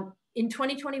 In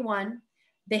 2021,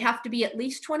 they have to be at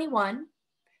least 21.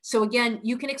 So again,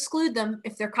 you can exclude them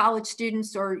if they're college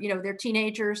students or they're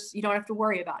teenagers. You don't have to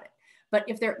worry about it. But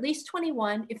if they're at least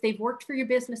 21, if they've worked for your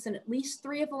business in at least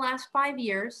 3 of the last 5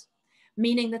 years,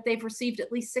 meaning that they've received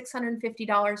at least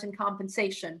 $650 in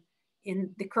compensation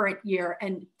in the current year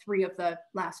and 3 of the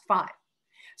last 5.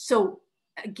 So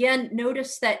again,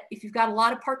 notice that if you've got a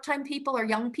lot of part-time people or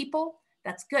young people,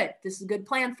 that's good. This is a good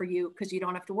plan for you because you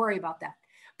don't have to worry about that.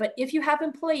 But if you have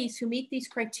employees who meet these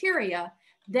criteria,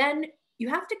 then you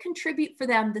have to contribute for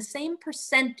them the same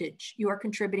percentage you are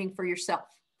contributing for yourself.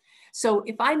 So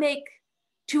if I make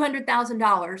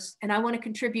 $200,000 and I want to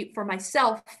contribute for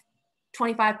myself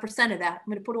 25% of that, I'm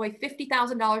going to put away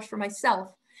 $50,000 for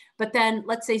myself. But then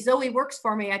let's say Zoe works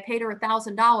for me, I paid her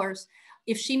 $1,000.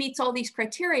 If she meets all these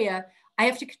criteria, I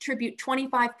have to contribute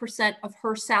 25% of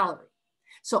her salary.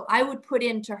 So I would put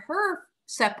into her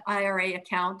SEP-IRA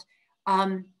account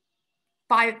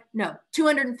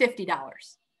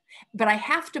 $250. But I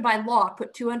have to, by law,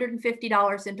 put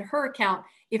 $250 into her account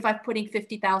if I'm putting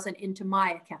 $50,000 into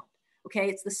my account. Okay,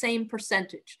 it's the same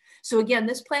percentage. So again,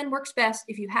 this plan works best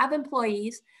if you have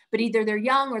employees, but either they're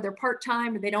young or they're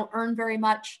part-time or they don't earn very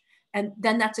much, and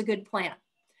then that's a good plan.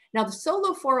 Now the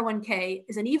solo 401k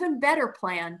is an even better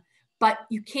plan, but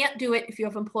you can't do it if you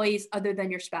have employees other than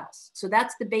your spouse. So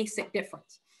that's the basic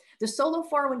difference. The solo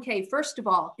 401k, first of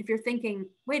all, if you're thinking,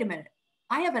 wait a minute,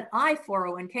 I have an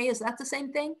I-401k, is that the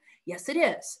same thing? Yes, it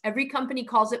is. Every company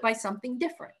calls it by something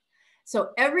different. So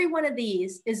every one of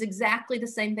these is exactly the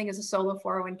same thing as a solo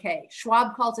 401k.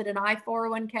 Schwab calls it an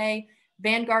I-401k.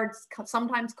 Vanguard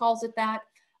sometimes calls it that.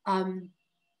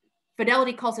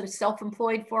 Fidelity calls it a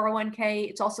self-employed 401k.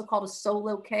 It's also called a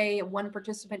solo K, a one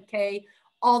participant K.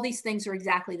 All these things are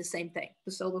exactly the same thing,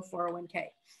 the solo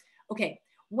 401k. Okay,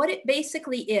 what it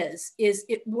basically is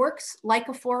it works like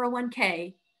a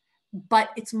 401k, but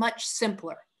it's much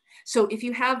simpler. So if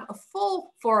you have a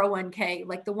full 401k,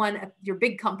 like the one at your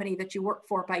big company that you work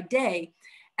for by day,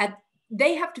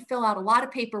 they have to fill out a lot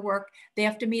of paperwork. They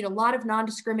have to meet a lot of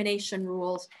non-discrimination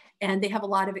rules, and they have a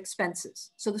lot of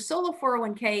expenses. So the solo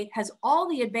 401k has all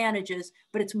the advantages,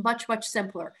 but it's much, much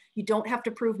simpler. You don't have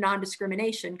to prove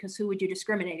non-discrimination, because who would you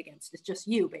discriminate against? It's just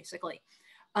you, basically.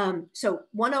 So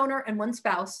one owner and one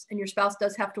spouse, and your spouse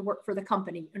does have to work for the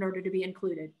company in order to be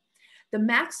included. The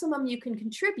maximum you can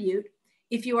contribute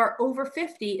if you are over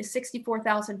 50 is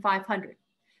 $64,500.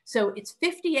 So it's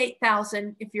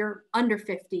 $58,000 if you're under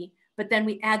 50, but then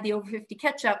we add the over 50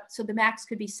 catch up, so the max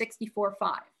could be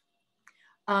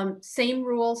 $64,500. Same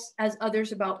rules as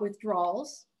others about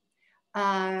withdrawals.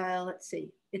 Let's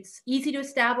see. It's easy to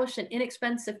establish and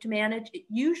inexpensive to manage. It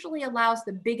usually allows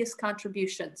the biggest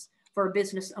contributions for a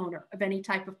business owner of any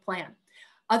type of plan.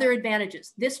 Other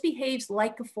advantages. This behaves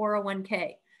like a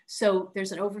 401k. So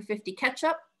there's an over 50 catch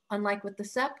up, unlike with the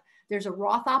SEP. There's a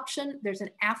Roth option. There's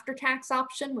an after-tax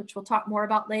option, which we'll talk more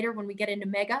about later when we get into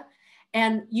Mega.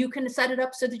 And you can set it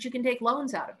up so that you can take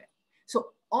loans out of it. So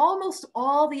almost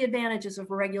all the advantages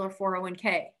of a regular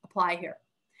 401k apply here.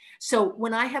 So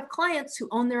when I have clients who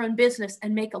own their own business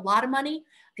and make a lot of money,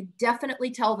 I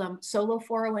definitely tell them solo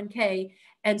 401k.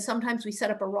 And sometimes we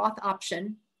set up a Roth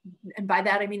option. And by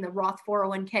that, I mean the Roth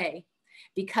 401k,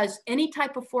 because any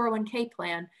type of 401k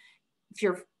plan, if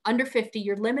you're under 50,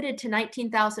 you're limited to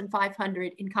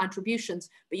 $19,500 in contributions,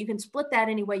 but you can split that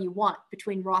any way you want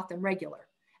between Roth and regular,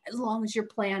 as long as your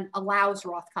plan allows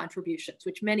Roth contributions,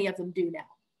 which many of them do now.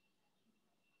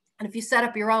 And if you set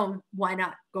up your own, why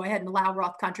not? Go ahead and allow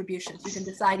Roth contributions. You can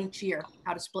decide each year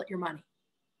how to split your money.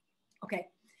 Okay.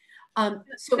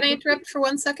 So can I interrupt for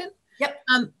 1 second? Yep.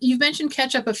 You've mentioned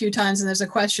catch up a few times, and there's a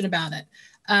question about it.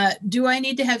 Do I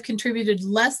need to have contributed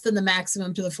less than the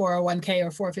maximum to the 401k or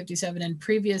 457 in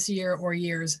previous year or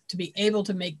years to be able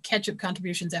to make catch-up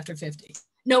contributions after 50?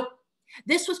 Nope.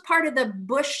 This was part of the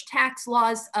Bush tax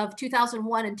laws of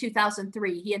 2001 and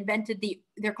 2003. He invented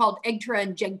they're called EGTRA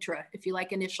and JEGTRA, if you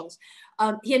like initials.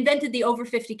 He invented the over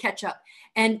 50 catch-up.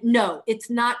 And no, it's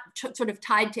not sort of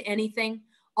tied to anything.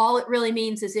 All it really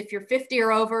means is if you're 50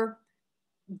 or over,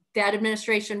 that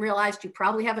administration realized you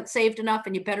probably haven't saved enough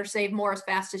and you better save more as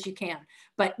fast as you can.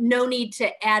 But no need to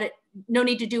add it, no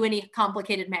need to do any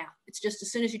complicated math. It's just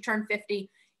as soon as you turn 50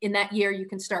 in that year, you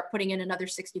can start putting in another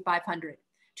 $6,500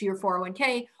 to your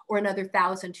 401k or another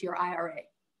 $1,000 to your IRA.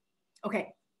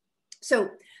 Okay, so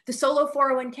the solo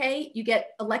 401k, you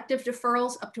get elective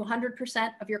deferrals up to 100%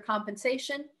 of your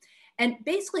compensation. And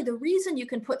basically the reason you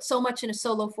can put so much in a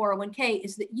solo 401k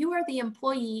is that you are the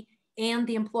employee and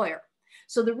the employer.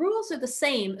 So the rules are the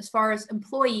same as far as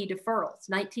employee deferrals,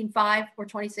 $19,500 or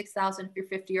 $26,000 if you're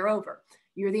 50 or over.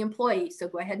 You're the employee, so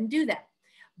go ahead and do that.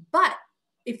 But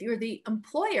if you're the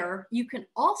employer, you can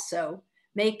also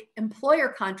make employer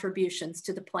contributions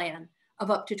to the plan of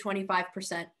up to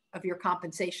 25% of your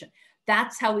compensation.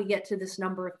 That's how we get to this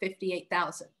number of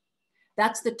 $58,000.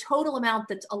 That's the total amount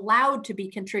that's allowed to be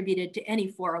contributed to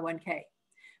any 401k.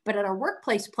 But at our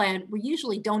workplace plan, we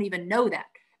usually don't even know that,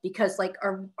 because like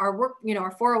our work,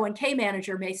 our 401k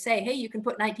manager may say, hey, you can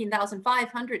put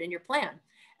 $19,500 in your plan.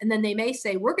 And then they may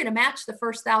say, we're going to match the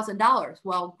first $1,000.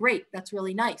 Well, great. That's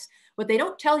really nice. What they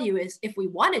don't tell you is if we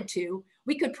wanted to,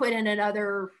 we could put in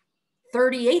another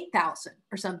 38,000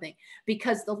 or something,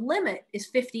 because the limit is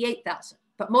 58,000.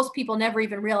 But most people never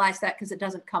even realize that because it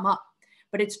doesn't come up.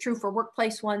 But it's true for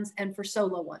workplace ones and for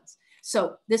solo ones.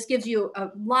 So this gives you a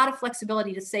lot of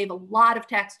flexibility to save a lot of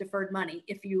tax deferred money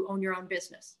if you own your own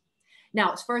business.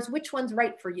 Now, as far as which one's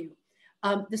right for you,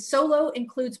 the solo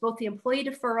includes both the employee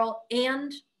deferral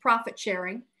and profit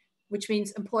sharing, which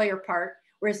means employer part,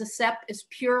 whereas the SEP is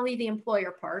purely the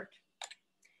employer part.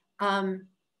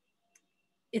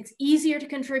 It's easier to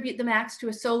contribute the max to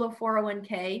a solo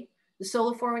 401k. The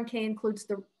solo 401k includes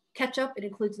the catch-up. It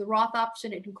includes the Roth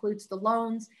option, it includes the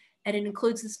loans, and it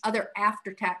includes this other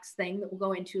after-tax thing that we'll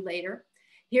go into later.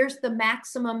 Here's the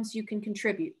maximums you can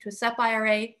contribute. To a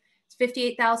SEP-IRA, it's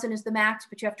 58,000 is the max,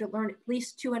 but you have to earn at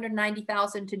least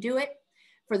 290,000 to do it.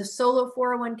 For the solo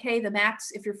 401k, the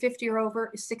max, if you're 50 or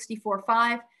over, is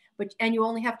 64.5, and you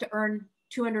only have to earn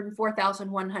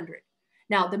 204,100.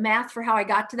 Now, the math for how I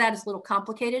got to that is a little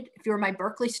complicated. If you were my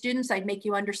Berkeley students, I'd make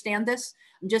you understand this.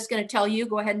 I'm just going to tell you,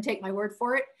 go ahead and take my word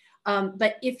for it.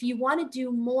 But if you want to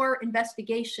do more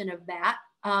investigation of that,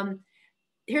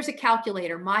 here's a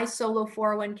calculator,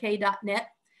 mysolo401k.net.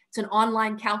 It's an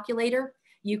online calculator.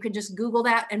 You can just Google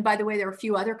that. And by the way, there are a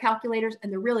few other calculators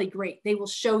and they're really great. They will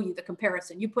show you the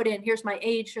comparison. You put in, here's my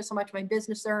age, here's how much my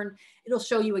business earned. It'll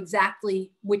show you exactly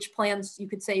which plans you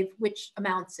could save which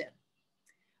amounts in.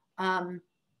 And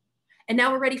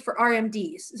now we're ready for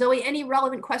RMDs. Zoe, any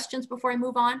relevant questions before I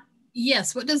move on?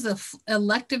 Yes. What does the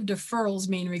elective deferrals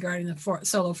mean regarding the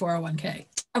solo 401k?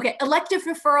 Okay. Elective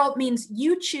deferral means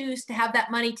you choose to have that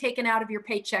money taken out of your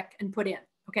paycheck and put in.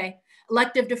 Okay.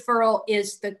 Elective deferral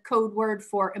is the code word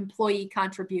for employee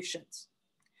contributions.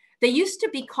 They used to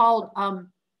be called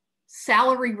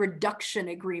salary reduction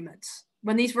agreements.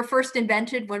 When these were first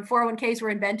invented, when 401ks were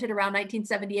invented around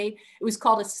 1978, it was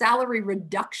called a salary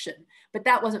reduction, but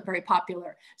that wasn't very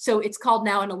popular. So it's called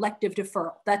now an elective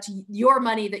deferral. That's your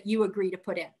money that you agree to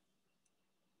put in. Is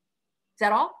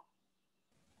that all?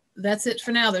 That's it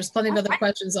for now. There's plenty of other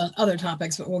questions on other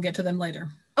topics, but we'll get to them later.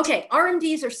 Okay,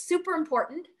 RMDs are super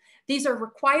important. These are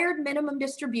required minimum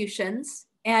distributions.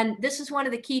 And this is one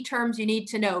of the key terms you need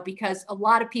to know because a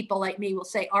lot of people like me will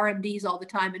say RMDs all the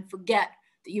time and forget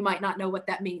that you might not know what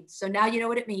that means. So now you know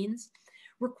what it means.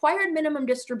 Required minimum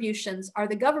distributions are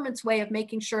the government's way of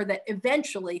making sure that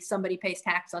eventually somebody pays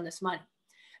tax on this money.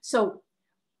 So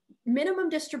minimum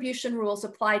distribution rules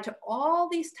apply to all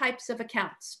these types of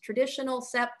accounts, traditional,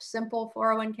 SEP, simple,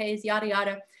 401ks, yada,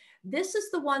 yada. This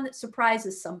is the one that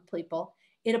surprises some people.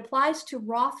 It applies to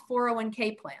Roth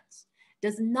 401k plans,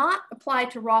 does not apply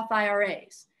to Roth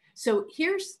IRAs. So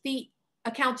here's the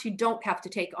accounts you don't have to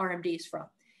take RMDs from.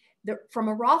 From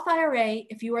a Roth IRA,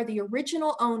 if you are the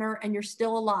original owner and you're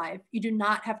still alive, you do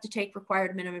not have to take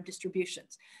required minimum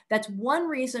distributions. That's one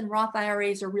reason Roth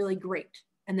IRAs are really great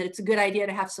and that it's a good idea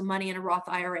to have some money in a Roth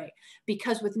IRA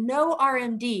because with no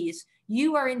RMDs,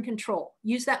 you are in control.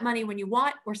 Use that money when you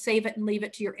want or save it and leave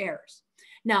it to your heirs.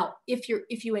 Now, if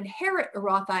you inherit a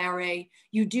Roth IRA,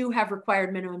 you do have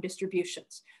required minimum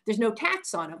distributions. There's no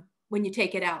tax on them when you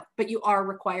take it out, but you are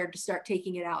required to start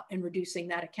taking it out and reducing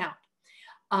that account.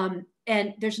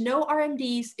 And there's no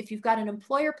RMDs if you've got an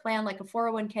employer plan like a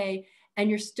 401k and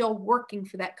you're still working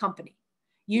for that company.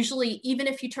 Usually, even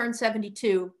if you turn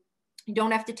 72, you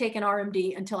don't have to take an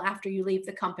RMD until after you leave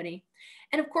the company.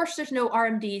 And of course, there's no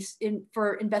RMDs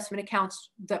for investment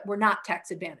accounts that were not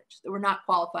tax advantaged, that were not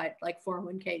qualified like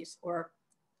 401ks or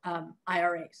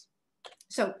IRAs.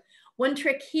 So one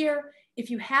trick here, if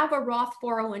you have a Roth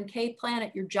 401k plan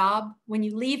at your job, when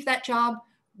you leave that job,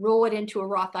 roll it into a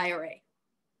Roth IRA.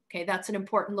 Okay, that's an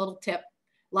important little tip.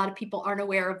 A lot of people aren't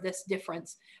aware of this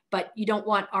difference, but you don't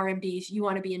want RMDs. You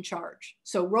want to be in charge.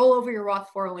 So roll over your Roth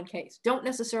 401ks. Don't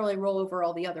necessarily roll over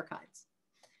all the other kinds.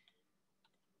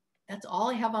 That's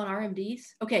all I have on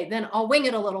RMDs. Okay, then I'll wing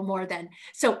it a little more then.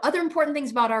 So other important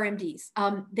things about RMDs.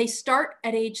 They start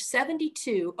at age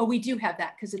 72. Oh, we do have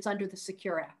that because it's under the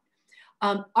Secure Act.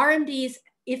 RMDs,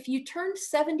 if you turn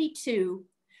 72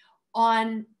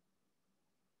 on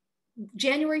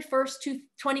January 1st,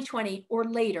 2020 or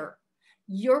later,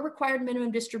 your required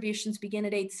minimum distributions begin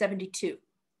at age 72.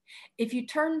 If you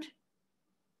turned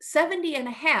 70 and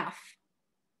a half,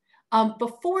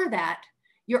 before that,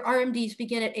 your RMDs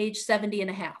begin at age 70 and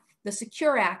a half. The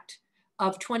Secure Act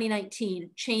of 2019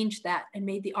 changed that and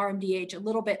made the RMD age a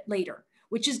little bit later,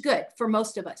 which is good for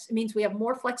most of us. It means we have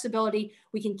more flexibility.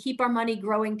 We can keep our money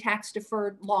growing tax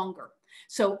deferred longer.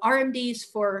 So RMDs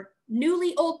for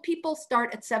newly old people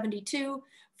start at 72.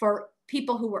 For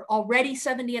people who were already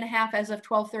 70 and a half as of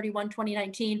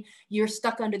 12/31/2019, you're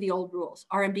stuck under the old rules.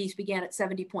 RMDs began at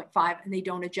 70.5 and they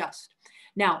don't adjust.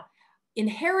 Now,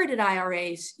 inherited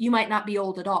IRAs, you might not be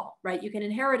old at all, right? You can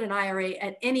inherit an IRA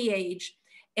at any age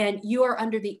and you are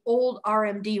under the old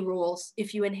RMD rules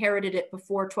if you inherited it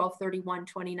before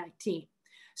 12/31/2019.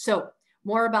 So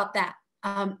more about that.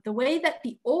 The way that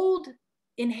the old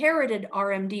inherited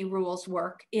RMD rules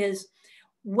work is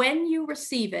when you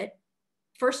receive it,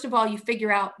 first of all, you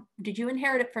figure out, did you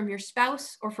inherit it from your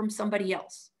spouse or from somebody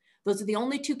else? Those are the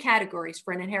only two categories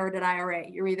for an inherited IRA.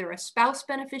 You're either a spouse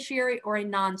beneficiary or a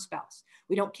non-spouse.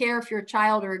 We don't care if you're a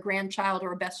child or a grandchild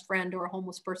or a best friend or a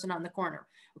homeless person on the corner.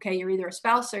 Okay, you're either a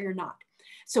spouse or you're not.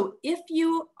 So if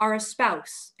you are a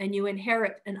spouse and you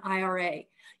inherit an IRA,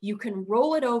 you can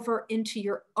roll it over into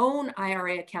your own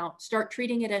IRA account, start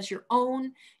treating it as your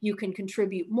own. You can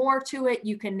contribute more to it.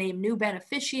 You can name new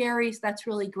beneficiaries. That's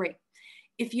really great.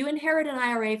 If you inherit an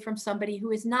IRA from somebody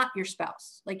who is not your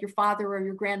spouse, like your father or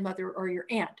your grandmother or your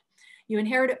aunt, you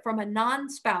inherit it from a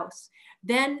non-spouse,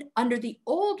 then under the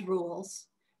old rules,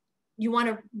 you want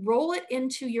to roll it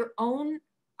into your own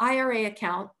IRA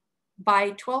account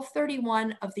by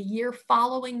 12/31 of the year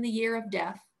following the year of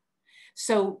death.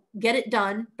 So get it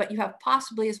done, but you have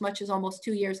possibly as much as almost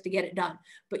 2 years to get it done.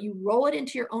 But you roll it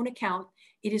into your own account.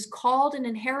 It is called an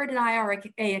inherited IRA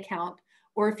account,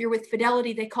 or if you're with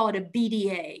Fidelity, they call it a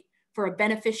BDA, for a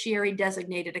beneficiary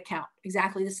designated account.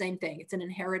 Exactly the same thing. It's an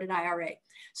inherited IRA.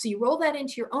 So you roll that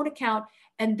into your own account,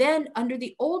 and then under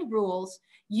the old rules,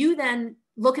 you then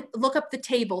look up the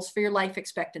tables for your life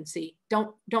expectancy.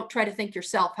 Don't try to think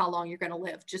yourself how long you're going to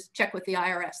live. Just check with the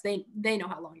IRS. They know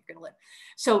how long you're going to live.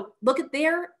 So look at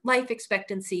their life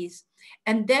expectancies.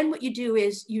 And then what you do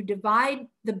is you divide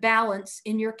the balance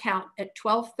in your account at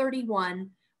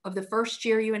 12/31 of the first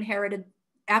year you inherited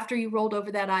after you rolled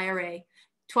over that IRA.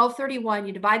 12/31,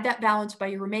 you divide that balance by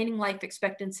your remaining life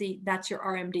expectancy. That's your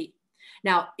RMD.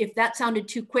 Now, if that sounded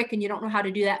too quick and you don't know how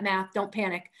to do that math, don't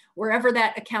panic. Wherever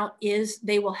that account is,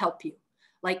 they will help you.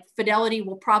 Like Fidelity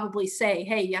will probably say,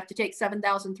 hey, you have to take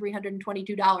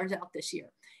 $7,322 out this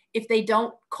year. If they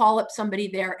don't, call up somebody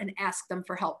there and ask them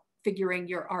for help figuring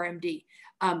your RMD.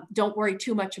 Don't worry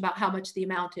too much about how much the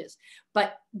amount is.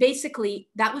 But basically,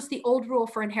 that was the old rule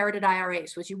for inherited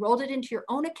IRAs, was you rolled it into your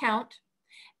own account,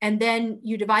 and then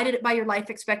you divided it by your life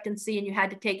expectancy, and you had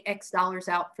to take X dollars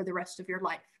out for the rest of your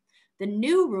life. The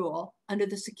new rule under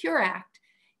the Secure Act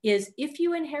is if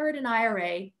you inherit an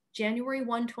IRA January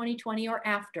 1, 2020 or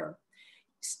after,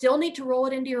 still need to roll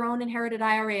it into your own inherited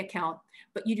IRA account,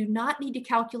 but you do not need to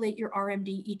calculate your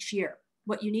RMD each year.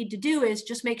 What you need to do is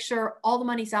just make sure all the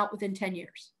money's out within 10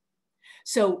 years.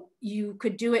 So you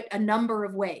could do it a number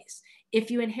of ways. If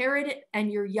you inherit it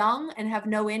and you're young and have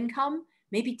no income,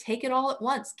 maybe take it all at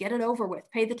once, get it over with,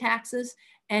 pay the taxes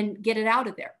and get it out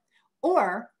of there.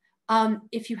 Or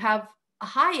if you have a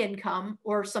high income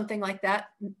or something like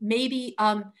that, maybe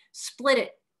split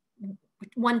it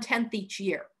 1/10 each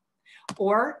year.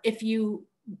 Or if you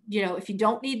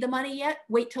don't need the money yet,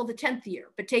 wait till the 10th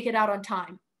year, but take it out on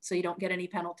time so you don't get any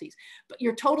penalties. But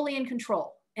you're totally in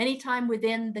control. Anytime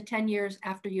within the 10 years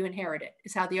after you inherit it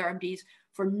is how the RMDs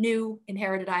for new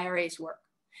inherited IRAs work.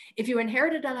 If you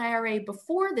inherited an IRA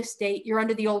before this date, you're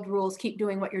under the old rules, keep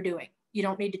doing what you're doing. You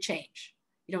don't need to change.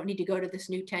 You don't need to go to this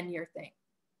new 10-year thing.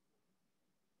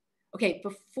 Okay,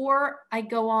 before I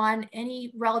go on,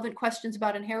 any relevant questions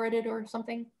about inherited or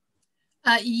something?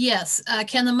 Yes.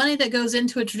 Can the money that goes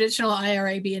into a traditional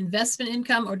IRA be investment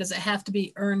income, or does it have to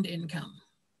be earned income?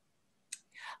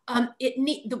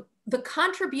 The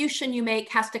contribution you make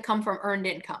has to come from earned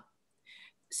income.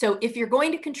 So if you're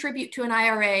going to contribute to an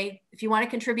IRA, if you want to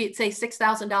contribute, say,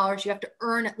 $6,000, you have to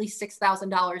earn at least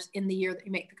 $6,000 in the year that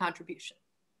you make the contribution.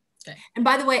 Okay. And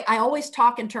by the way, I always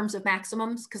talk in terms of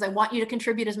maximums because I want you to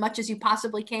contribute as much as you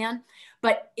possibly can.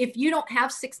 But if you don't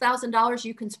have $6,000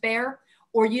 you can spare,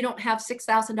 or you don't have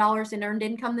 $6,000 in earned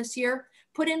income this year,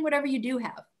 put in whatever you do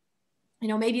have.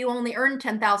 Maybe you only earned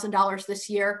 $10,000 this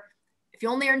year. If you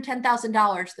only earn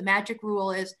 $10,000, the magic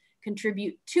rule is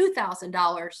contribute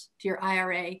 $2,000 to your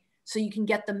IRA so you can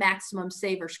get the maximum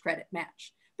savers credit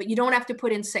match. But you don't have to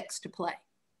put in 6 to play.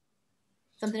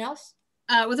 Something else?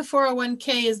 With a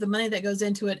 401k, is the money that goes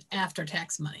into it after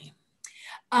tax money?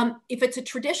 If it's a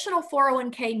traditional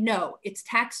 401k, no, it's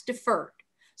tax deferred.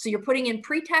 So you're putting in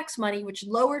pre-tax money, which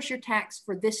lowers your tax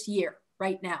for this year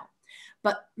right now.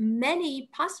 But many,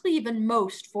 possibly even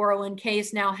most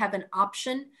 401ks now have an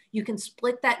option. You can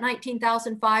split that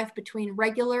 $19,500 between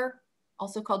regular,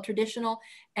 also called traditional,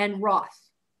 and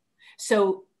Roth.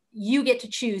 So you get to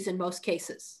choose in most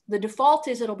cases. The default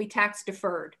is it'll be tax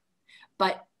deferred,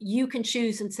 but you can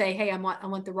choose and say, hey, I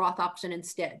want the Roth option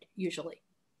instead, usually.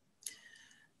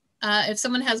 If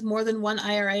someone has more than one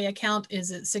IRA account, is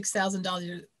it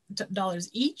 $6,000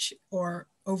 each or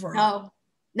overall?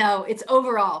 No, it's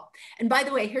overall. And by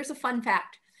the way, here's a fun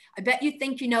fact. I bet you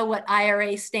think you know what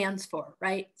IRA stands for,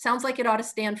 right? Sounds like it ought to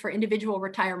stand for individual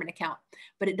retirement account,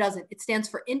 but it doesn't. It stands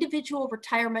for individual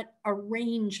retirement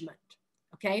arrangement,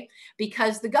 okay?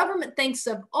 Because the government thinks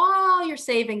of all your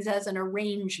savings as an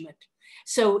arrangement.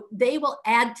 So they will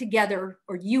add together,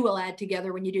 or you will add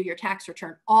together when you do your tax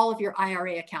return, all of your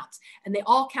IRA accounts. And they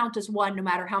all count as one, no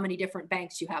matter how many different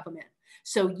banks you have them in.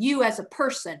 So you as a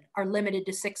person are limited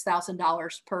to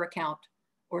 $6,000 per account,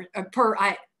 or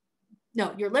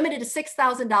No, you're limited to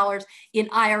 $6,000 in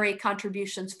IRA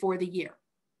contributions for the year,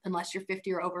 unless you're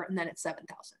 50 or over, and then it's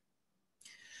 7,000.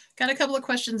 Got a couple of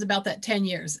questions about that 10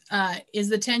 years. Is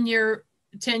the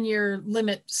 10-year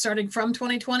limit starting from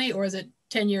 2020, or is it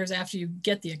 10 years after you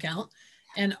get the account?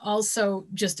 And also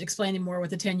just explaining more what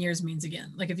the 10 years means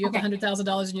again. Like if you have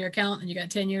 $100,000 in your account and you got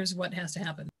 10 years, what has to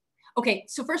happen? Okay,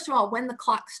 so first of all, when the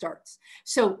clock starts.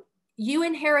 So you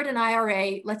inherit an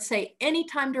IRA, let's say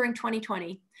anytime during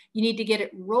 2020, you need to get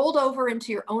it rolled over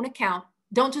into your own account.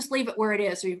 Don't just leave it where it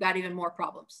is or you've got even more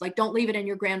problems. Like don't leave it in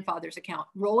your grandfather's account.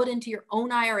 Roll it into your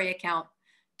own IRA account.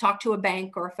 Talk to a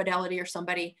bank or a Fidelity or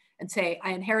somebody and say,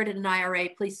 I inherited an IRA.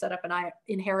 Please set up an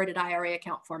inherited IRA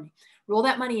account for me. Roll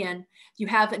that money in. You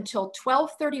have until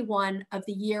 12/31 of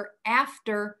the year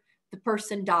after the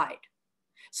person died.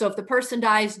 So if the person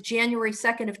dies January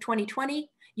 2nd of 2020,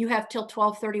 you have till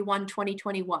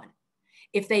 12/31/2021.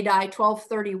 If they die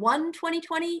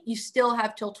 12/31/2020, you still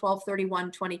have till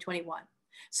 12/31/2021.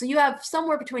 So you have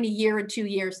somewhere between a year and 2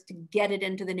 years to get it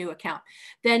into the new account.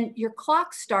 Then your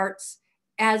clock starts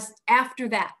as after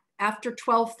that, after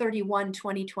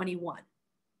 12/31/2021.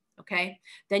 Okay,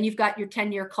 then you've got your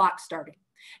 10-year clock starting.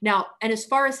 Now, and as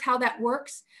far as how that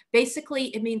works,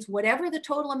 basically it means whatever the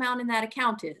total amount in that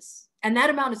account is, and that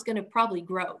amount is going to probably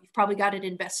grow. You've probably got it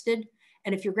invested.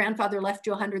 And if your grandfather left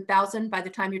you 100,000, by the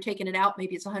time you're taking it out,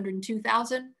 maybe it's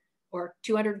 102,000 or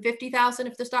 250,000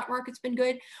 if the stock market's been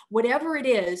good. Whatever it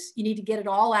is, you need to get it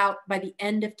all out by the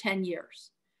end of 10 years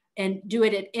and do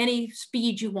it at any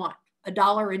speed you want,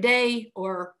 $1 a day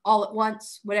or all at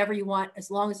once, whatever you want, as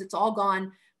long as it's all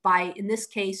gone by, in this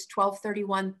case,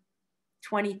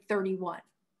 12/31/2031.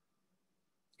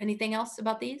 Anything else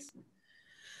about these?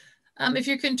 If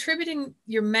you're contributing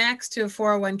your max to a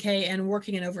 401k and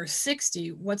working in over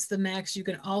 60, what's the max you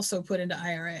can also put into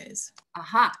IRAs?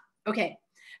 Aha. Okay.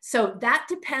 So that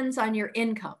depends on your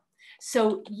income.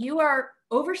 So you are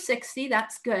over 60,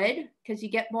 that's good because you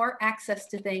get more access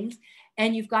to things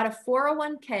and you've got a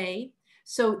 401k.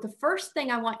 So the first thing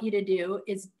I want you to do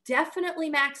is definitely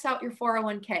max out your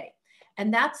 401k.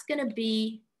 And that's going to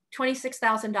be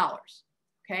 $26,000.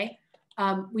 Okay.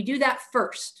 We do that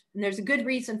first. And there's a good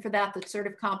reason for that that's sort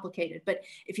of complicated. But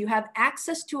if you have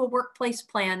access to a workplace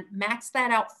plan, max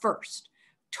that out first.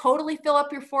 Totally fill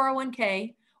up your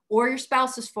 401k or your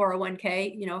spouse's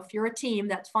 401k. You know, if you're a team,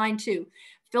 that's fine too.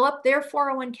 Fill up their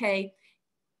 401k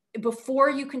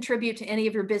before you contribute to any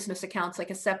of your business accounts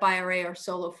like a SEP-IRA or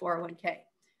solo 401k.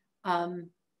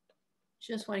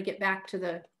 Just want to get back to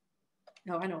the,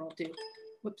 no, I know what I'll do.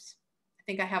 Whoops. I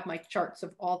think I have my charts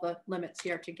of all the limits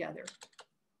here together.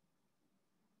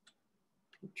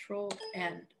 Control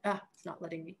and, it's not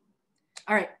letting me.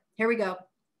 All right, here we go.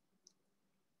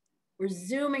 We're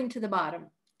zooming to the bottom.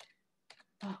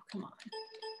 Oh, come on.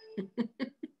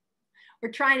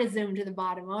 We're trying to zoom to the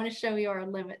bottom. I want to show you our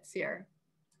limits here.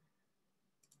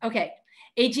 Okay,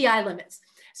 AGI limits.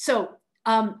 So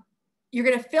you're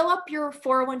going to fill up your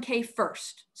 401k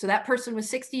first. So that person was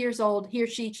 60 years old. He or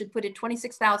she should put in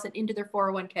 $26,000 into their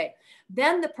 401k.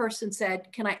 Then the person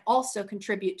said, can I also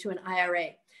contribute to an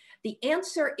IRA? The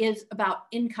answer is about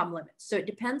income limits. So it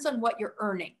depends on what you're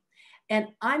earning. And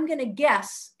I'm going to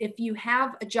guess if you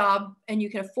have a job and you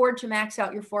can afford to max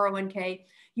out your 401k,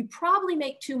 you probably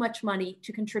make too much money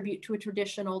to contribute to a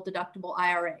traditional deductible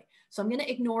IRA. So I'm going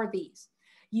to ignore these.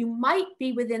 You might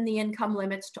be within the income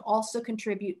limits to also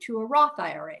contribute to a Roth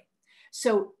IRA.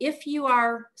 So if you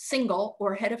are single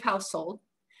or head of household,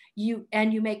 you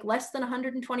make less than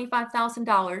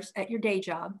 $125,000 at your day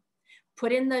job,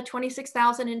 put in the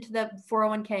 $26,000 into the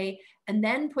 401k, and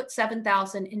then put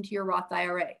 $7,000 into your Roth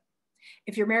IRA.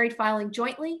 If you're married filing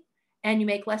jointly and you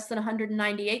make less than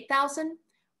 $198,000,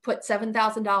 put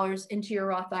 $7,000 into your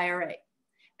Roth IRA.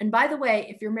 And by the way,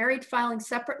 if you're married filing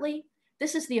separately,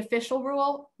 this is the official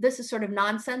rule. This is sort of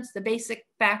nonsense. The basic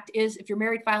fact is if you're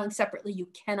married filing separately, you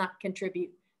cannot contribute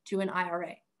to an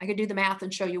IRA. I could do the math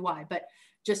and show you why, but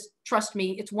just trust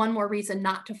me, it's one more reason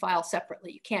not to file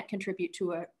separately. You can't contribute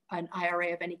to an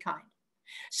IRA of any kind.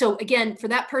 So again, for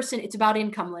that person, it's about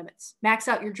income limits. Max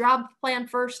out your job plan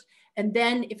first, and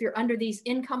then if you're under these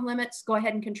income limits, go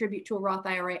ahead and contribute to a Roth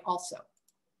IRA also.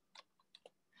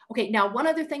 Okay, now one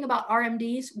other thing about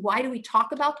RMDs, why do we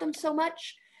talk about them so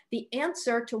much? The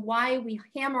answer to why we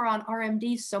hammer on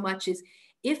RMDs so much is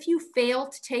if you fail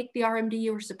to take the RMD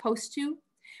you were supposed to,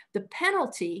 the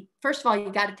penalty, first of all, you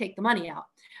got to take the money out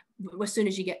as soon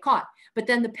as you get caught. But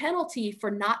then the penalty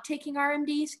for not taking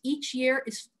RMDs each year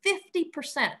is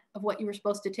 50% of what you were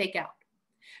supposed to take out.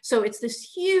 So it's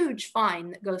this huge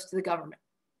fine that goes to the government.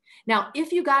 Now,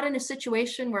 if you got in a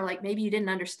situation where like maybe you didn't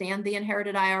understand the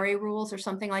inherited IRA rules or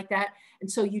something like that,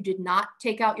 and so you did not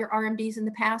take out your RMDs in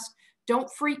the past,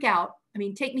 don't freak out. I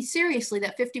mean, take me seriously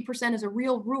that 50% is a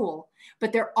real rule,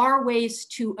 but there are ways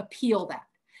to appeal that.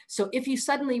 So if you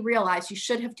suddenly realize you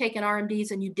should have taken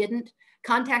RMDs and you didn't,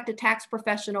 contact a tax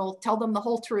professional, tell them the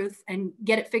whole truth and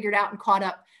get it figured out and caught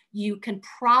up. You can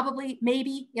probably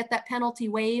maybe get that penalty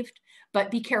waived, but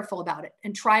be careful about it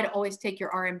and try to always take your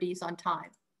RMDs on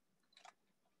time.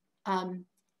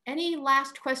 Any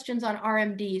last questions on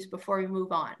RMDs before we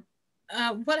move on?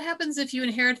 What happens if you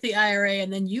inherit the IRA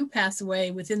and then you pass away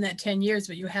within that 10 years,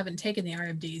 but you haven't taken the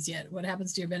RMDs yet? What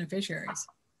happens to your beneficiaries?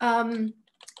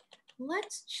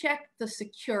 Let's check the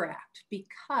Secure Act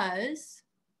because,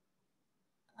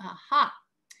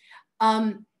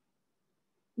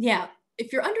 yeah,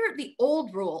 if you're under the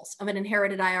old rules of an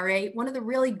inherited IRA, one of the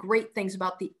really great things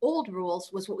about the old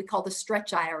rules was what we call the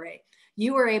stretch IRA.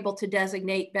 You were able to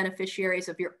designate beneficiaries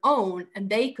of your own, and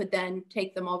they could then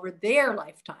take them over their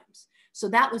lifetimes. So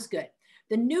that was good.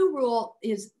 The new rule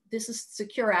is, this is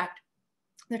Secure Act.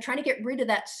 They're trying to get rid of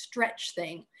that stretch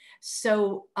thing.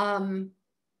 So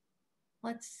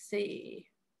let's see.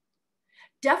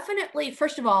 Definitely,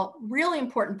 first of all, really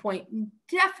important point,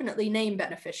 definitely name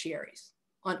beneficiaries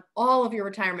on all of your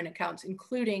retirement accounts,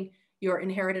 including your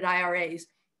inherited IRAs.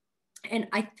 And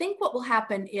I think what will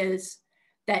happen is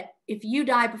that if you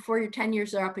die before your 10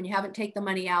 years are up and you haven't taken the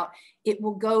money out, it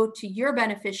will go to your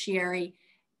beneficiary.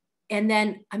 And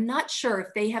then I'm not sure if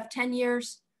they have 10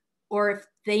 years or if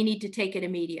they need to take it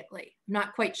immediately. I'm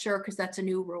not quite sure because that's a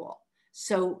new rule.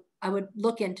 So I would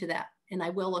look into that, and I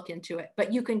will look into it,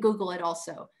 but you can Google it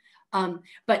also.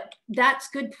 But that's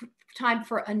good time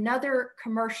for another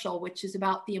commercial, which is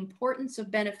about the importance of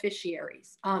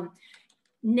beneficiaries.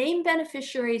 Name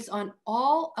beneficiaries on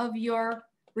all of your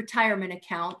retirement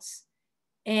accounts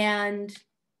and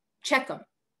check them.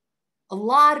 A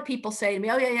lot of people say to me,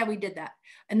 oh yeah, we did that.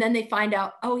 And then they find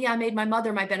out, oh yeah, I made my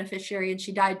mother my beneficiary and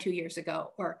she died 2 years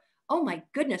ago. Or, oh my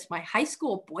goodness, my high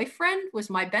school boyfriend was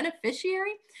my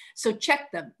beneficiary. So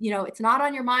check them. You know, it's not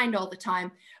on your mind all the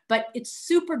time, but it's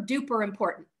super duper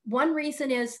important. One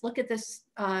reason is, look at this,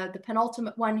 the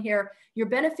penultimate one here, your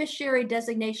beneficiary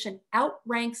designation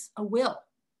outranks a will.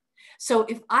 So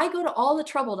if I go to all the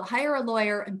trouble to hire a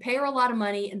lawyer and pay her a lot of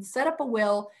money and set up a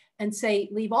will and say,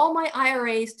 leave all my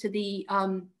IRAs to the,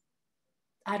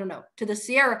 I don't know, to the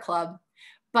Sierra Club,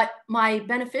 but my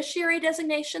beneficiary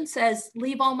designation says,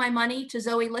 leave all my money to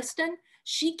Zoe Liston,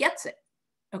 she gets it,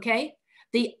 okay?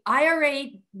 The IRA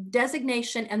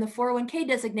designation and the 401k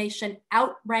designation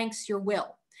outranks your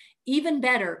will. Even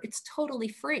better, it's totally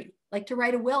free. Like to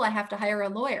write a will, I have to hire a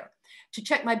lawyer. To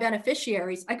check my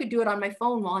beneficiaries, I could do it on my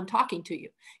phone while I'm talking to you.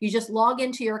 You just log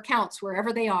into your accounts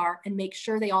wherever they are and make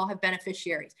sure they all have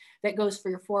beneficiaries. That goes for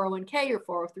your 401k, your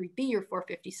 403b, your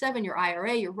 457, your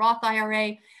IRA, your Roth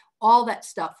IRA, all that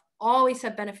stuff. Always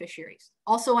have beneficiaries.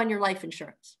 Also on your life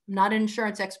insurance. I'm not an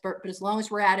insurance expert, but as long as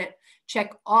we're at it,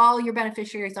 check all your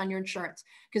beneficiaries on your insurance,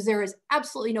 because there is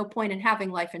absolutely no point in having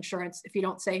life insurance if you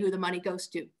don't say who the money goes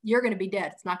to. You're going to be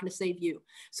dead. It's not going to save you.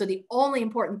 So the only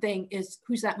important thing is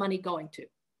who's that money going to.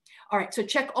 All right, so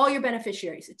check all your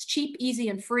beneficiaries. It's cheap, easy,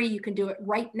 and free. You can do it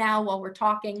right now while we're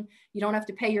talking. You don't have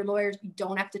to pay your lawyers. You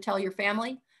don't have to tell your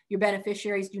family. Your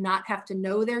beneficiaries do not have to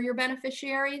know they're your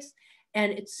beneficiaries.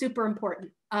 And it's super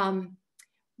important.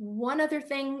 One other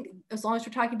thing, as long as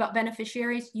we're talking about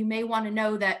beneficiaries, you may want to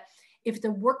know that if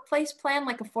the workplace plan,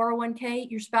 like a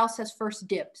 401k, your spouse has first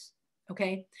dibs,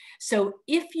 okay? So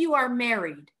if you are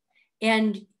married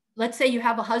and let's say you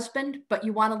have a husband, but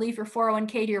you want to leave your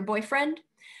 401k to your boyfriend,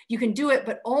 you can do it,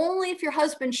 but only if your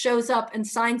husband shows up and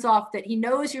signs off that he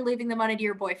knows you're leaving the money to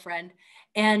your boyfriend,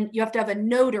 and you have to have a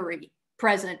notary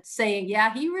present saying,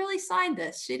 yeah, he really signed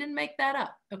this. She didn't make that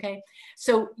up, okay?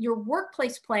 So your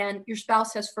workplace plan, your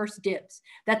spouse has first dibs.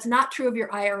 That's not true of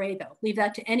your IRA though. Leave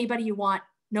that to anybody you want.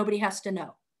 Nobody has to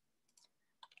know.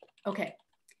 Okay.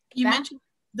 You mentioned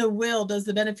the will. Does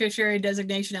the beneficiary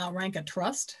designation outrank a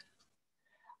trust?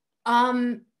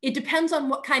 It depends on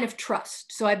what kind of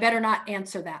trust. So I better not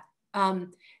answer that.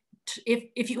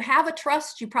 If you have a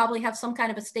trust, you probably have some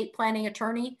kind of estate planning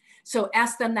attorney. So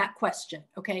ask them that question,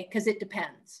 okay? Because it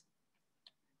depends.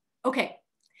 Okay,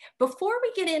 before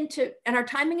we get into, and our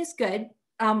timing is good,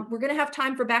 we're gonna have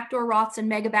time for backdoor Roths and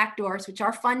Mega-Backdoors, which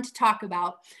are fun to talk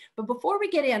about. But before we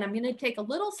get in, I'm gonna take a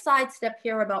little sidestep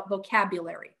here about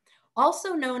vocabulary,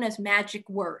 also known as magic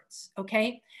words,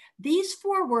 okay? These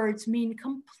 4 words mean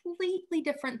completely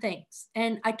different things.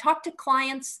 And I talk to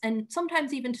clients and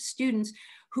sometimes even to students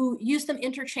who use them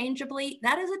interchangeably.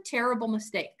 That is a terrible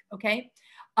mistake, okay?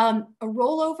 A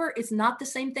rollover is not the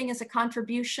same thing as a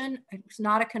contribution. It's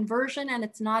not a conversion, and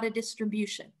it's not a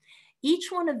distribution.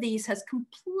 Each one of these has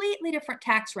completely different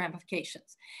tax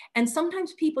ramifications. And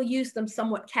sometimes people use them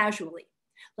somewhat casually.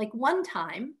 Like one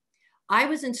time, I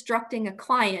was instructing a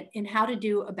client in how to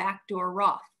do a backdoor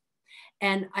Roth.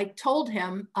 And I told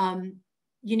him,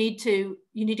 you need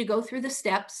to go through the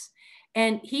steps.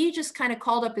 And he just kind of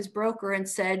called up his broker and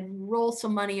said, roll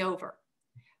some money over.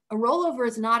 A rollover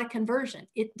is not a conversion.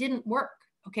 It didn't work,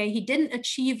 okay? He didn't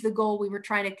achieve the goal we were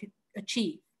trying to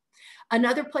achieve.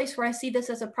 Another place where I see this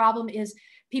as a problem is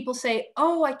people say,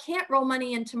 oh, I can't roll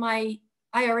money into my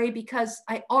IRA because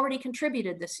I already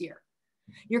contributed this year.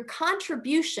 Your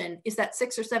contribution is that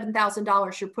 $6,000 or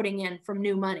 $7,000 you're putting in from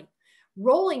new money.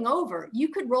 Rolling over, you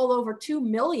could roll over $2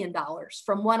 million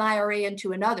from one IRA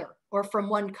into another, or from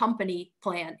one company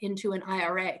plan into an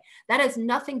IRA. That has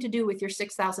nothing to do with your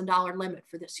 $6,000 limit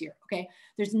for this year, okay?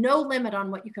 There's no limit on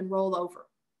what you can roll over.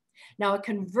 Now, a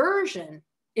conversion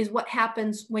is what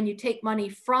happens when you take money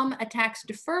from a tax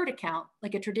deferred account,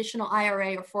 like a traditional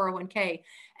IRA or 401k,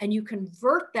 and you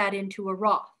convert that into a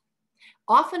Roth.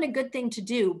 Often a good thing to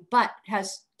do, but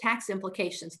has tax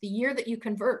implications. The year that you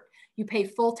convert, you pay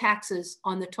full taxes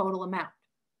on the total amount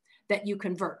that you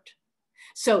convert.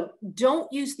 So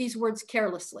don't use these words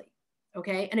carelessly,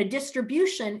 okay? And a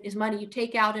distribution is money you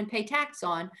take out and pay tax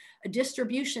on. A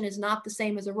distribution is not the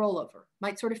same as a rollover.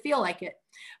 Might sort of feel like it.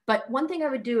 But one thing I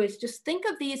would do is just think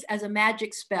of these as a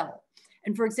magic spell.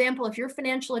 And for example, if your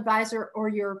financial advisor or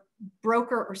your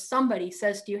broker or somebody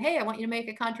says to you, hey, I want you to make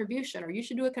a contribution, or you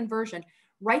should do a conversion,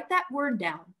 write that word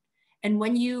down. And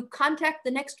when you contact the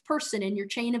next person in your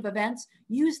chain of events,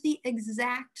 use the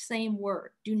exact same word.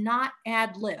 Do not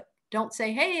ad lib. Don't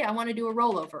say, hey, I want to do a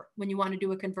rollover when you want to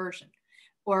do a conversion,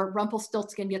 or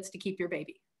Rumpelstiltskin gets to keep your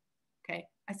baby. Okay.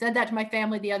 I said that to my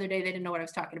family the other day. They didn't know what I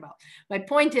was talking about. My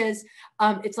point is,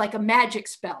 it's like a magic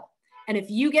spell. And if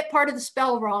you get part of the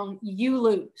spell wrong, you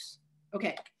lose.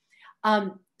 Okay.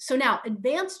 So now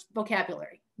advanced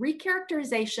vocabulary.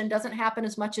 Recharacterization doesn't happen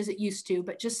as much as it used to,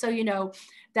 but just so you know,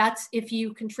 that's if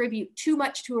you contribute too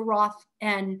much to a Roth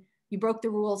and you broke the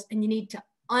rules and you need to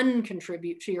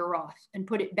uncontribute to your Roth and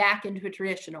put it back into a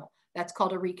traditional. That's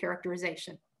called a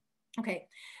recharacterization. Okay,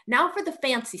 now for the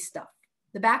fancy stuff,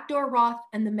 the backdoor Roth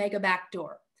and the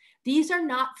Mega-Backdoor. These are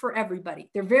not for everybody.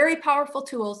 They're very powerful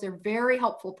tools. They're very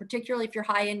helpful, particularly if you're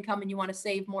high income and you want to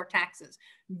save more taxes.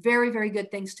 Very, very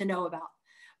good things to know about.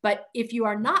 But if you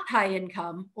are not high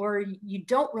income or you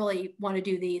don't really want to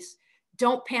do these,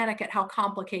 don't panic at how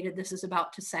complicated this is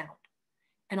about to sound.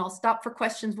 And I'll stop for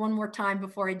questions one more time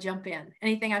before I jump in.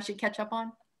 Anything I should catch up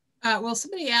on? Well,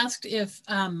 somebody asked if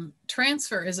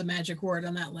transfer is a magic word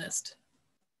on that list.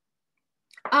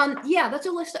 Yeah, that's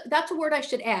a list. That's a word I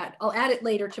should add. I'll add it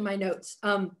later to my notes.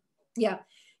 Yeah,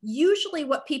 usually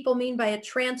what people mean by a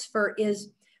transfer is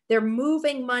they're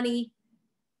moving money.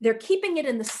 They're keeping it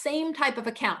in the same type of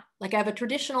account. Like I have a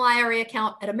traditional IRA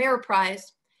account at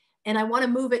Ameriprise, and I want to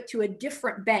move it to a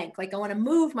different bank. Like I want to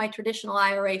move my traditional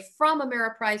IRA from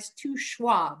Ameriprise to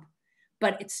Schwab,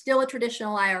 but it's still a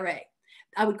traditional IRA.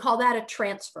 I would call that a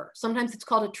transfer. Sometimes it's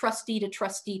called a trustee to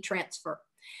trustee transfer.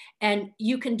 And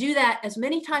you can do that as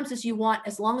many times as you want,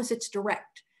 as long as it's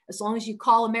direct. As long as you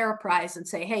call Ameriprise and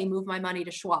say, hey, move my money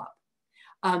to Schwab.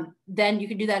 Then you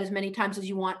can do that as many times as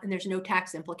you want, and there's no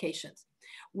tax implications.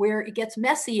 Where it gets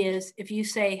messy is if you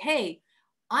say, hey,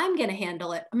 I'm going to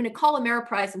handle it. I'm going to call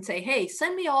Ameriprise and say, hey,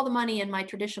 send me all the money in my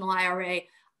traditional IRA.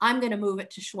 I'm going to move it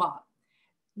to Schwab.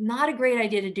 Not a great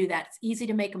idea to do that. It's easy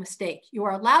to make a mistake. You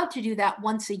are allowed to do that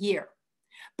once a year.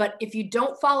 But if you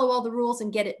don't follow all the rules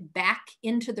and get it back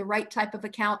into the right type of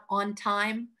account on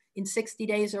time in 60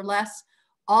 days or less,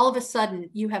 all of a sudden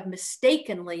you have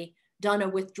mistakenly done a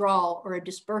withdrawal or a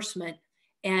disbursement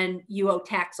and you owe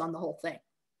tax on the whole thing.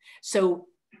 So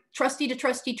trustee to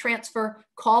trustee transfer,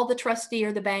 call the trustee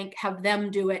or the bank, have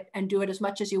them do it, and do it as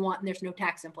much as you want, and there's no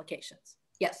tax implications.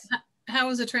 Yes? How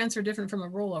is a transfer different from a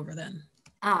rollover then?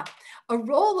 A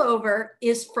rollover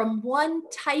is from one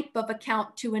type of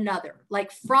account to another,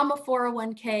 like from a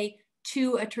 401k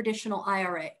to a traditional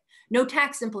IRA. No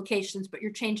tax implications, but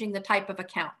you're changing the type of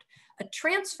account. A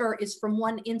transfer is from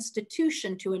one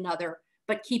institution to another,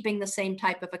 but keeping the same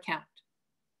type of account.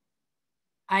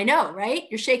 I know, right?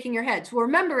 You're shaking your heads. Well,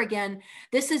 remember again,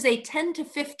 this is a 10 to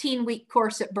 15 week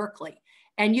course at Berkeley,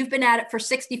 and you've been at it for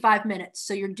 65 minutes,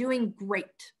 so you're doing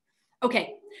great.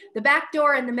 Okay, the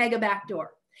backdoor and the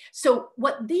Mega-Backdoor. So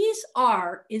what these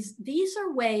are is these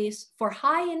are ways for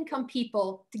high income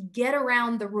people to get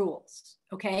around the rules,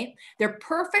 okay? They're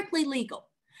perfectly legal.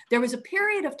 There was a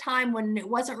period of time when it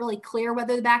wasn't really clear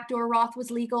whether the backdoor Roth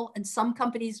was legal, and some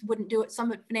companies wouldn't do it.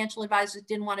 Some financial advisors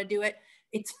didn't want to do it.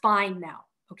 It's fine now,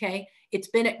 okay? It's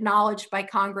been acknowledged by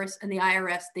Congress and the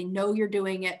IRS. They know you're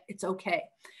doing it. It's okay.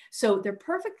 So they're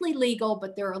perfectly legal,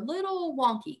 but they're a little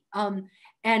wonky.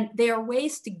 And they are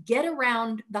ways to get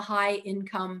around the high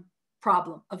income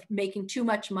problem of making too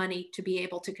much money to be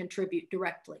able to contribute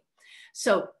directly.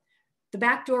 So the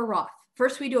backdoor Roth.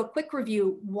 First, we do a quick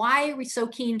review. Why are we so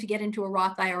keen to get into a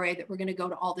Roth IRA that we're going to go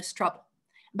to all this trouble?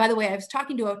 By the way, I was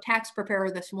talking to a tax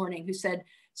preparer this morning who said,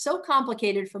 so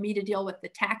complicated for me to deal with the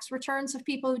tax returns of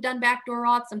people who've done backdoor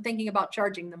Roths. I'm thinking about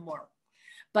charging them more.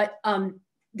 But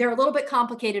they're a little bit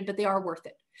complicated, but they are worth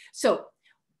it. So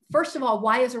first of all,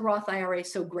 why is a Roth IRA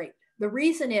so great? The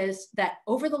reason is that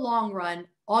over the long run,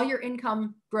 all your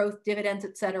income, growth, dividends,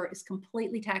 et cetera, is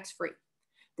completely tax-free.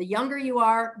 The younger you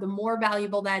are, the more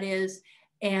valuable that is.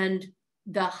 And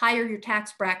the higher your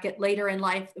tax bracket later in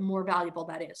life, the more valuable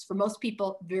that is. For most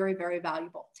people, very, very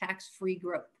valuable. Tax-free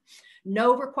growth.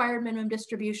 No required minimum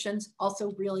distributions,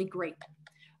 also really great.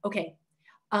 Okay,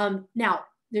 now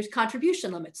there's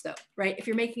contribution limits though, right? If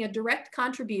you're making a direct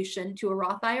contribution to a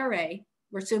Roth IRA,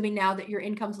 we're assuming now that your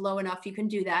income's low enough, you can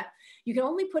do that. You can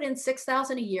only put in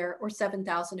 $6,000 a year or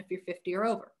 $7,000 if you're 50 or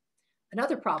over.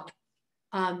 Another problem,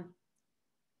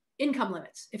 income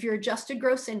limits. If your adjusted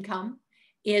gross income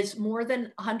is more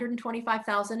than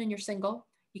 $125,000 and you're single,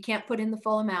 you can't put in the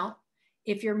full amount.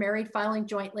 If you're married filing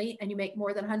jointly and you make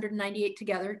more than 198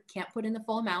 together, you can't put in the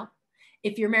full amount.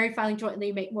 If you're married filing jointly,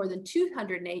 you make more than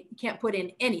 208, you can't put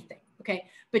in anything, okay?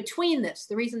 Between this,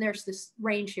 the reason there's this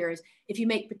range here is if you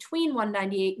make between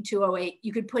 198 and 208,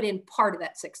 you could put in part of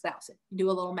that 6,000. You do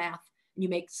a little math and you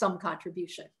make some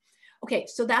contribution. Okay,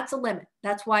 so that's a limit.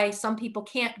 That's why some people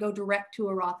can't go direct to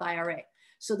a Roth IRA.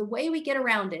 So the way we get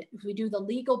around it is we do the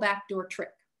legal backdoor trick.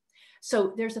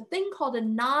 So there's a thing called a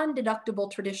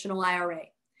non-deductible traditional IRA.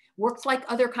 Works like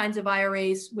other kinds of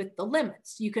IRAs with the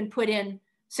limits. You can put in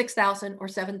 $6,000 or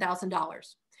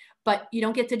 $7,000, but you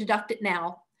don't get to deduct it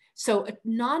now. So a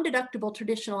non-deductible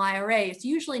traditional IRA is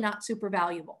usually not super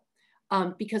valuable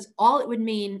because all it would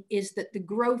mean is that the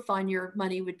growth on your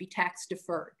money would be tax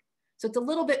deferred. So it's a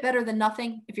little bit better than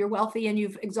nothing if you're wealthy and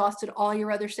you've exhausted all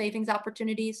your other savings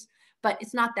opportunities, but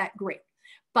it's not that great.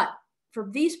 But for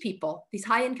these people, these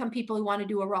high income people who want to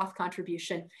do a Roth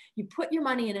contribution, you put your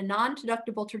money in a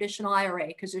non-deductible traditional IRA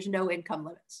because there's no income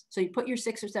limits. So you put your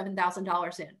 $6,000 or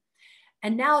 $7,000 in.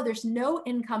 And now there's no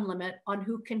income limit on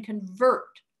who can convert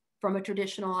from a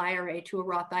traditional IRA to a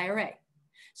Roth IRA.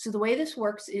 So the way this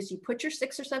works is you put your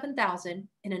 $6,000 or $7,000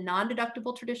 in a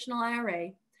non-deductible traditional IRA,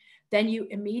 then you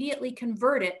immediately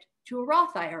convert it to a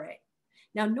Roth IRA.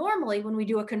 Now, normally when we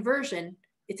do a conversion,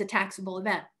 it's a taxable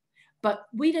event. But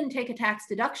we didn't take a tax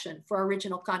deduction for our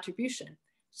original contribution.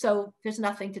 So there's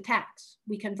nothing to tax.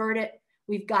 We convert it,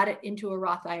 we've got it into a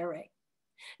Roth IRA.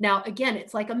 Now, again,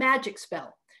 it's like a magic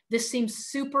spell. This seems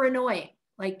super annoying.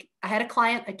 Like I had a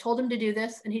client, I told him to do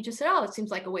this and he just said, oh, it seems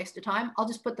like a waste of time. I'll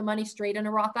just put the money straight in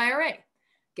a Roth IRA.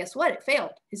 Guess what? It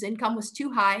failed. His income was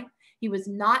too high. He was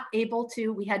not able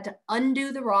to, we had to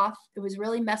undo the Roth. It was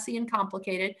really messy and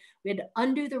complicated. We had to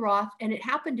undo the Roth and it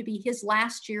happened to be his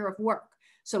last year of work.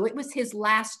 So it was his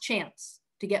last chance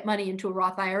to get money into a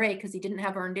Roth IRA because he didn't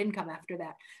have earned income after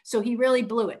that. So he really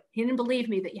blew it. He didn't believe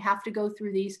me that you have to go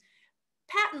through these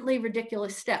patently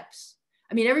ridiculous steps.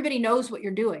 I mean, everybody knows what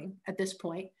you're doing at this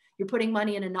point. You're putting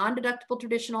money in a non-deductible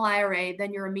traditional IRA,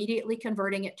 then you're immediately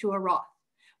converting it to a Roth.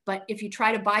 But if you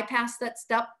try to bypass that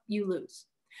step, you lose.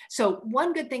 So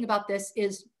one good thing about this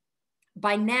is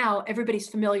by now, everybody's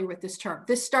familiar with this term.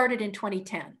 This started in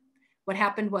 2010. What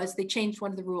happened was they changed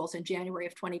one of the rules in January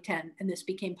of 2010, and this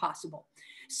became possible.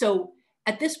 So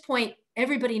at this point,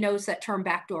 everybody knows that term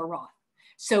backdoor Roth.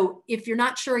 So if you're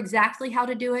not sure exactly how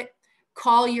to do it,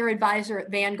 call your advisor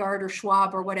at Vanguard or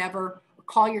Schwab or whatever, or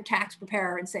call your tax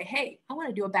preparer and say, hey, I want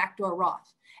to do a backdoor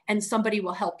Roth, and somebody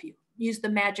will help you. Use the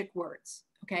magic words,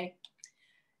 okay?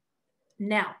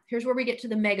 Now, here's where we get to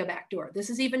the Mega-Backdoor. This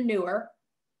is even newer.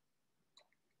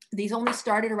 These only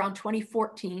started around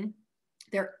 2014.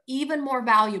 They're even more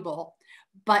valuable,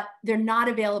 but they're not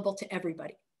available to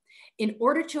everybody. In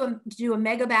order to do a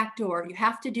Mega-Backdoor, you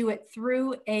have to do it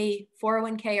through a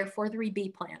 401k or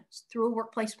 403b plan, through a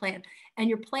workplace plan, and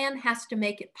your plan has to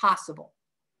make it possible,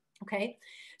 okay?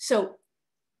 So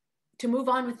to move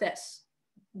on with this,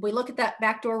 we look at that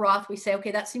backdoor Roth, we say,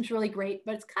 okay, that seems really great,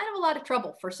 but it's kind of a lot of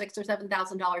trouble for $6,000 or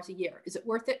 $7,000 a year. Is it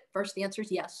worth it? First, the answer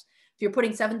is yes. If you're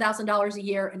putting $7,000 a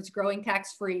year and it's growing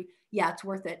tax-free, yeah, it's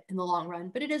worth it in the long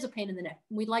run, but it is a pain in the neck.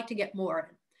 We'd like to get more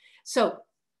in. So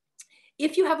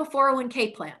if you have a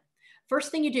 401k plan, first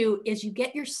thing you do is you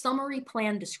get your summary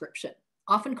plan description,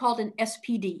 often called an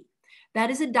SPD. That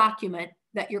is a document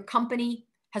that your company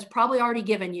has probably already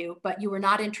given you, but you were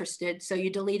not interested, so you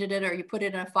deleted it or you put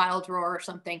it in a file drawer or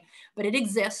something, but it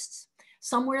exists.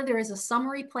 Somewhere there is a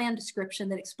summary plan description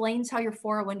that explains how your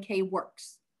 401k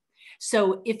works.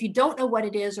 So if you don't know what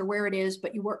it is or where it is,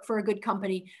 but you work for a good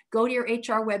company, go to your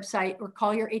HR website or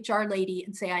call your HR lady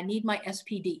and say, I need my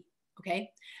SPD,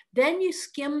 okay? Then you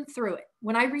skim through it.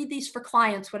 When I read these for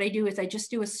clients, what I do is I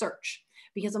just do a search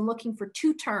because I'm looking for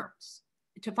two terms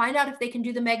to find out if they can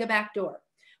do the Mega-Backdoor.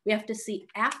 We have to see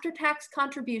after-tax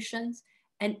contributions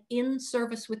and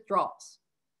in-service withdrawals.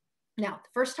 Now, the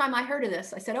first time I heard of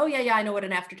this, I said, oh yeah, I know what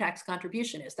an after-tax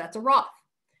contribution is. That's a Roth.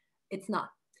 It's not.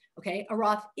 Okay, a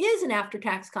Roth is an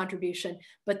after-tax contribution,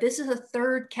 but this is a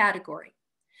third category.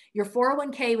 Your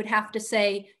 401k would have to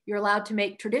say you're allowed to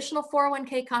make traditional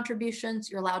 401k contributions,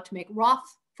 you're allowed to make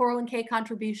Roth 401k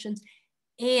contributions,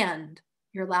 and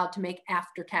you're allowed to make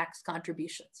after-tax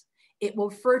contributions. It will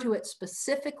refer to it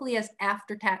specifically as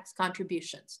after-tax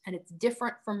contributions, and it's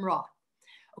different from Roth.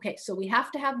 Okay, so we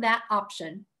have to have that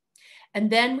option, and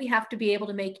then we have to be able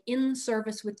to make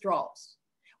in-service withdrawals.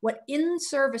 What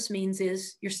in-service means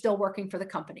is you're still working for the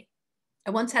company. I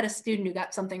once had a student who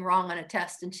got something wrong on a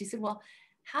test, and she said, well,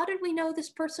 how did we know this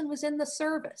person was in the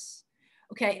service?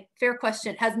 Okay, fair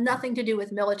question. It has nothing to do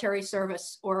with military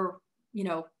service or,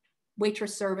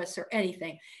 waitress service or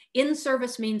anything.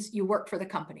 In-service means you work for the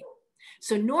company.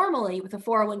 So normally with a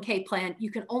 401k plan,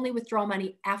 you can only withdraw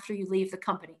money after you leave the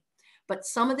company. But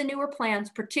some of the newer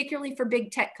plans, particularly for big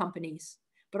tech companies,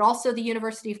 but also the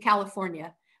University of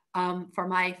California, for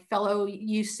my fellow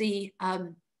UC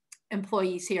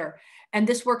employees here. And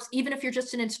this works even if you're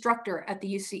just an instructor at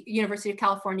the University of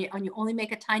California and you only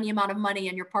make a tiny amount of money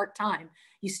and you're part-time,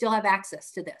 you still have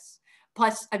access to this.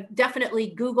 Plus, definitely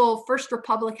Google First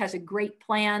Republic has a great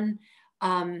plan.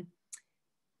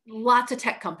 Lots of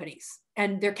tech companies,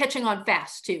 and they're catching on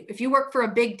fast too. If you work for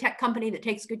a big tech company that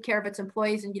takes good care of its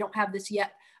employees and you don't have this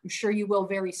yet, I'm sure you will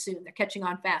very soon. They're catching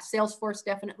on fast. Salesforce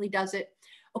definitely does it.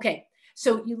 Okay.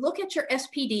 So you look at your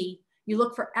SPD, you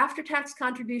look for after-tax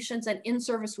contributions and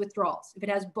in-service withdrawals. If it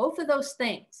has both of those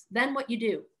things, then what you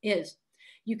do is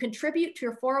you contribute to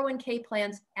your 401k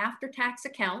plan's after-tax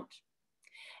account,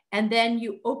 and then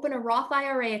you open a Roth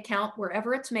IRA account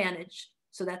wherever it's managed.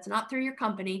 So that's not through your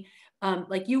company.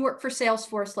 Like you work for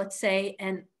Salesforce, let's say,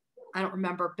 and I don't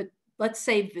remember, but let's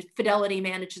say Fidelity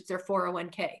manages their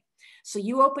 401k. So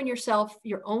you open yourself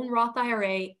your own Roth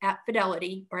IRA at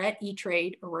Fidelity or at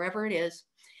E-Trade or wherever it is,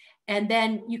 and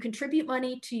then you contribute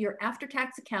money to your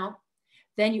after-tax account.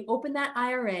 Then you open that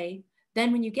IRA.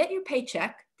 Then when you get your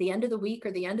paycheck, the end of the week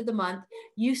or the end of the month,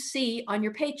 you see on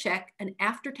your paycheck an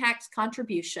after-tax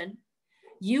contribution.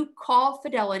 You call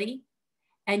Fidelity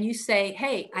and you say,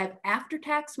 hey, I have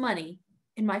after-tax money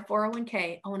in my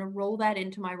 401k. I want to roll that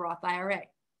into my Roth IRA.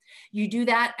 You do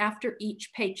that after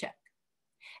each paycheck.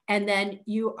 And then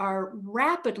you are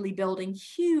rapidly building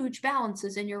huge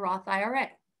balances in your Roth IRA.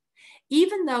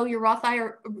 Even though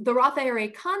your the Roth IRA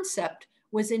concept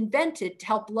was invented to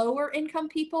help lower income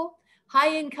people,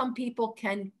 high income people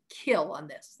can kill on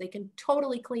this. They can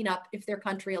totally clean up if their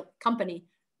country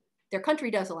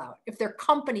does allow it, if their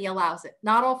company allows it.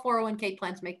 Not all 401k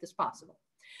plans make this possible.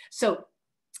 So,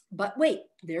 but wait,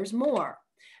 there's more.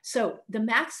 So the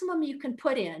maximum you can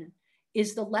put in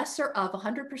is the lesser of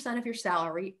 100% of your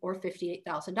salary, or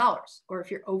 $58,000, or if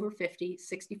you're over 50,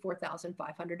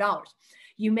 $64,500.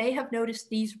 You may have noticed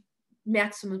these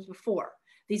maximums before.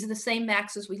 These are the same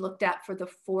maxes we looked at for the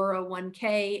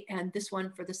 401k and this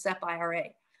one for the SEP-IRA.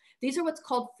 These are what's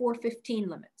called 415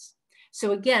 limits.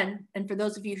 So again, and for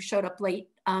those of you who showed up late,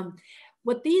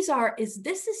 what these are is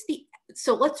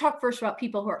so let's talk first about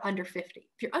people who are under 50.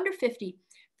 If you're under 50,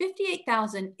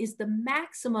 58,000 is the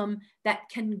maximum that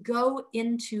can go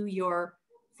into your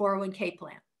 401k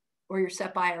plan or your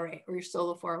SEP-IRA or your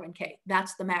solo 401k.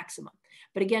 That's the maximum.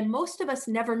 But again, most of us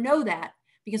never know that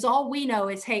because all we know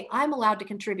is, hey, I'm allowed to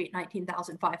contribute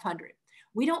 $19,500.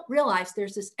 We don't realize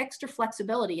there's this extra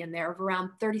flexibility in there of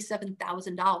around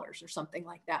 $37,000 or something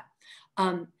like that.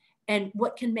 And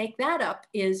what can make that up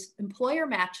is employer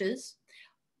matches.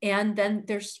 And then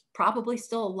there's probably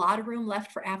still a lot of room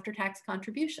left for after-tax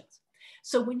contributions.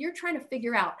 So when you're trying to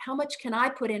figure out how much can I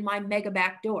put in my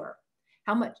Mega-Backdoor,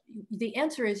 how much, the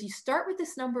answer is you start with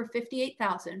this number of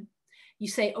 58,000. You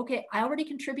say, okay, I already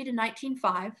contributed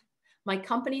 19.5. My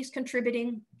company's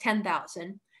contributing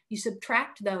 10,000. You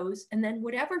subtract those, and then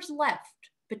whatever's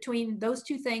left between those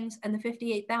two things and the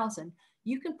 58,000,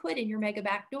 you can put in your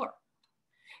Mega-Backdoor.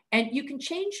 And you can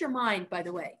change your mind, by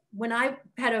the way. When I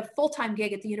had a full-time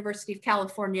gig at the University of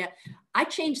California, I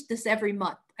changed this every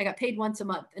month. I got paid once a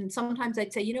month. And sometimes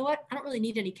I'd say, you know what? I don't really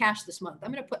need any cash this month.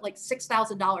 I'm going to put like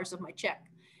 $6,000 of my check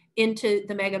into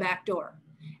the Mega-Backdoor.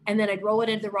 And then I'd roll it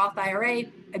into the Roth IRA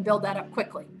and build that up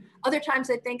quickly. Other times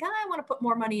I'd think, I want to put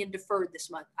more money in deferred this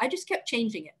month. I just kept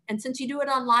changing it. And since you do it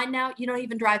online now, you don't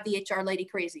even drive the HR lady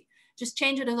crazy. Just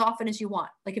change it as often as you want.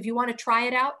 Like if you want to try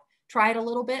it out, try it a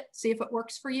little bit, see if it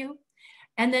works for you.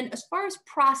 And then as far as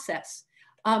process,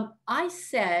 I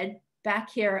said back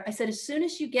here, I said, as soon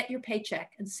as you get your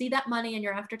paycheck and see that money in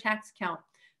your after-tax account,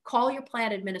 call your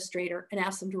plan administrator and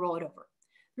ask them to roll it over.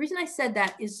 The reason I said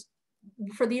that is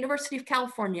for the University of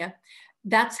California,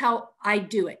 that's how I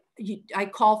do it. I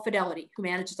call Fidelity, who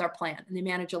manages our plan, and they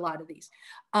manage a lot of these.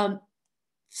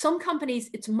 Some companies,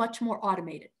 it's much more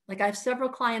automated. Like I have several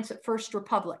clients at First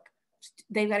Republic.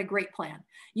 They've got a great plan.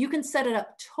 You can set it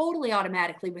up totally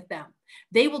automatically with them.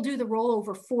 They will do the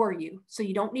rollover for you, so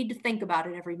you don't need to think about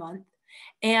it every month.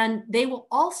 And they will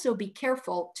also be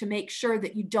careful to make sure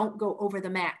that you don't go over the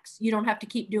max. You don't have to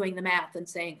keep doing the math and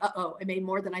saying, uh-oh, I made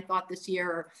more than I thought this year,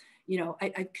 or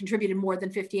I contributed more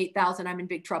than 58,000, I'm in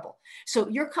big trouble. So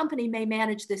your company may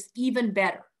manage this even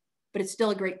better, but it's still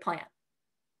a great plan.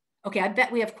 Okay, I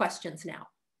bet we have questions now.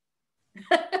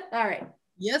 All right.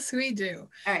 Yes, we do.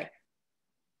 All right.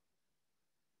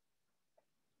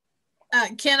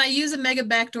 Can I use a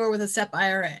Mega-Backdoor with a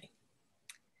SEP-IRA?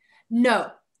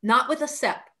 No, not with a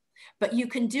SEP, but you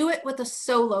can do it with a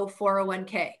solo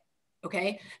 401k.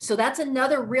 Okay, so that's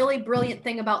another really brilliant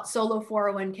thing about solo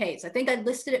 401ks. I think I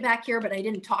listed it back here, but I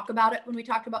didn't talk about it when we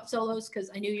talked about solos because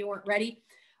I knew you weren't ready.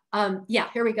 Yeah,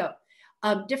 here we go.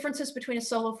 Differences between a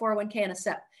solo 401k and a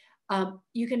SEP.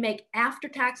 You can make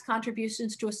after-tax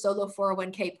contributions to a solo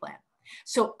 401k plan.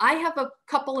 So I have a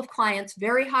couple of clients,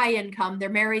 very high income. They're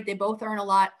married. They both earn a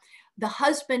lot. The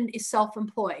husband is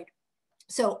self-employed.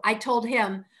 So I told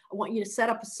him, I want you to set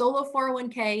up a solo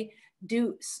 401k,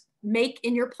 make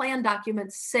in your plan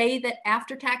documents, say that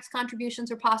after-tax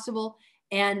contributions are possible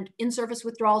and in-service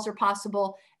withdrawals are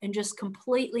possible, and just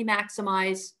completely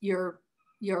maximize your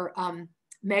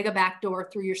Mega-Backdoor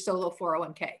through your solo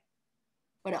 401k.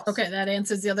 What else? Okay, that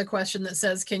answers the other question that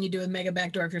says, can you do a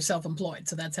Mega-Backdoor if you're self-employed?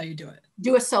 So that's how you do it.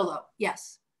 Do a solo,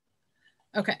 yes.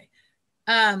 Okay.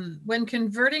 When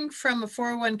converting from a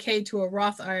 401k to a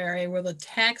Roth IRA, will the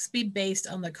tax be based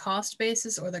on the cost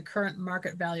basis or the current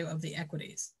market value of the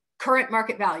equities? Current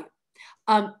market value.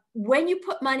 When you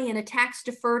put money in a tax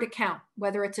deferred account,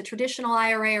 whether it's a traditional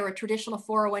IRA or a traditional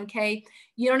 401k,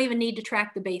 you don't even need to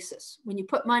track the basis. When you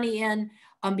put money in,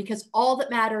 because all that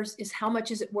matters is how much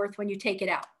is it worth when you take it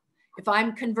out. If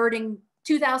I'm converting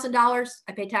 $2,000,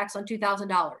 I pay tax on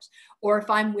 $2,000. Or if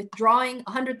I'm withdrawing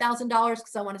 $100,000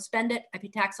 because I want to spend it, I pay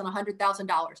tax on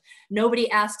 $100,000. Nobody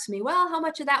asks me, well, how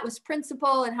much of that was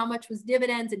principal and how much was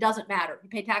dividends? It doesn't matter. You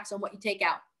pay tax on what you take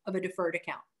out of a deferred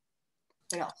account.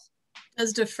 What else?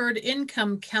 Does deferred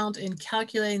income count in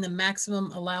calculating the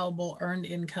maximum allowable earned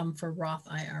income for Roth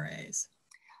IRAs?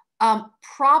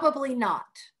 Probably not.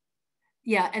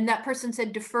 Yeah, and that person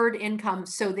said deferred income,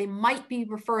 so they might be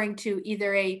referring to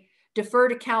either a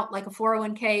deferred account like a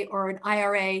 401k or an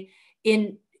IRA.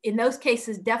 In those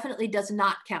cases, definitely does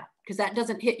not count because that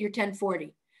doesn't hit your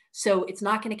 1040. So it's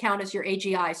not going to count as your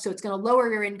AGI. So it's going to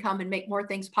lower your income and make more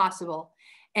things possible.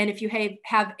 And if you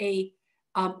have a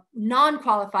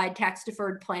non-qualified tax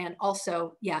deferred plan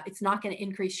also, yeah, it's not going to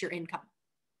increase your income.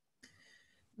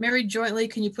 Married jointly,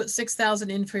 can you put $6,000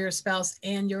 in for your spouse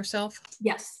and yourself?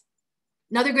 Yes.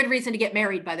 Another good reason to get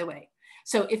married, by the way.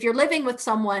 So if you're living with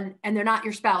someone and they're not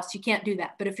your spouse, you can't do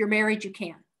that. But if you're married, you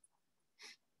can.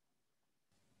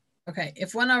 Okay.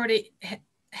 If one already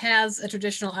has a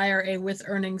traditional IRA with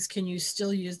earnings, can you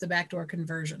still use the backdoor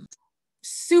conversion?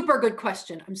 Super good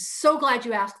question. I'm so glad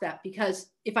you asked that because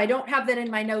if I don't have that in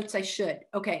my notes, I should.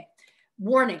 Okay.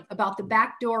 Warning about the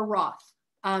backdoor Roth.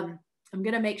 I'm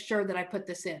going to make sure that I put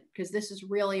this in because this is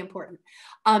really important.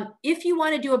 If you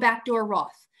want to do a backdoor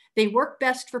Roth, they work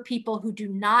best for people who do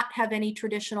not have any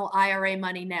traditional IRA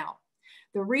money now.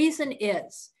 The reason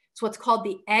is it's what's called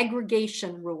the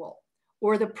aggregation rule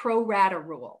or the pro rata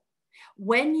rule.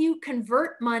 When you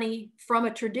convert money from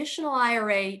a traditional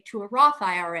IRA to a Roth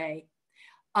IRA,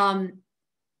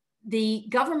 the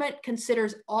government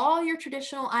considers all your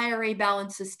traditional IRA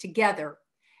balances together,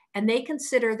 and they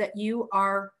consider that you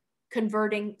are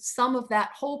converting some of that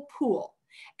whole pool.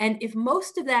 And if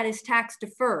most of that is tax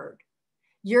deferred,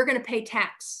 you're going to pay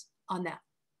tax on that.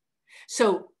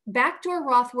 So backdoor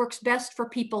Roth works best for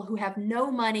people who have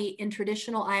no money in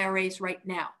traditional IRAs right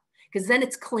now, because then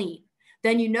it's clean.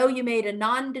 Then you know you made a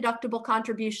non-deductible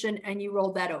contribution and you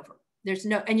rolled that over.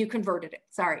 And you converted it,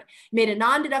 sorry. You made a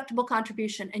non-deductible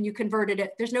contribution and you converted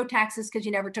it. There's no taxes because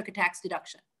you never took a tax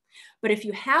deduction. But if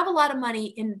you have a lot of money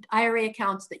in IRA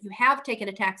accounts that you have taken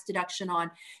a tax deduction on,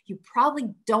 you probably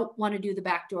don't want to do the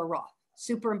backdoor Roth.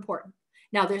 Super important.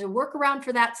 Now, there's a workaround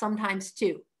for that sometimes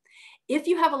too. If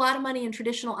you have a lot of money in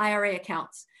traditional IRA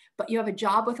accounts, but you have a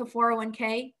job with a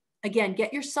 401k, again,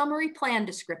 get your summary plan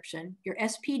description, your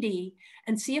SPD,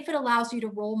 and see if it allows you to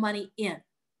roll money in.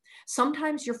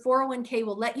 Sometimes your 401k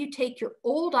will let you take your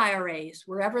old IRAs,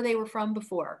 wherever they were from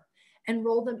before, and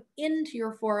roll them into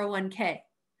your 401k.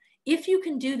 If you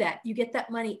can do that, you get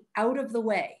that money out of the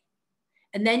way.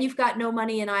 And then you've got no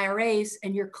money in IRAs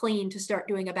and you're clean to start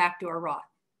doing a backdoor Roth.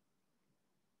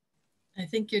 I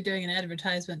think you're doing an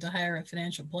advertisement to hire a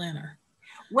financial planner.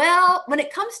 Well, when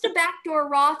it comes to backdoor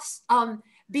Roths,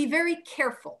 be very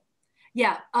careful.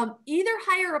 Yeah, either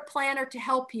hire a planner to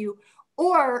help you,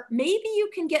 or maybe you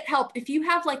can get help if you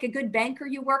have like a good banker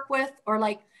you work with, or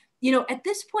like, you know, at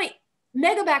this point,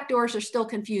 mega backdoors are still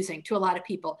confusing to a lot of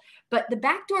people, but the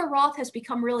backdoor Roth has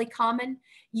become really common.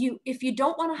 If you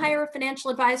don't want to hire a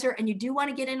financial advisor and you do want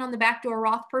to get in on the backdoor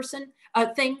Roth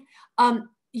thing,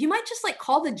 you might just like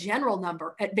call the general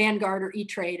number at Vanguard or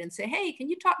E-Trade and say, hey, can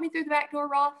you talk me through the backdoor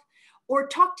Roth? Or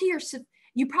talk to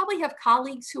you probably have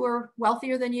colleagues who are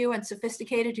wealthier than you and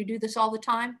sophisticated who do this all the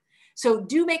time. So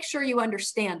do make sure you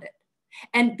understand it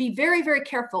and be very, very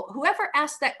careful. Whoever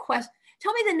asked that question,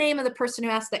 tell me the name of the person who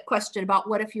asked that question about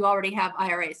what if you already have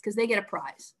IRAs, because they get a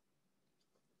prize.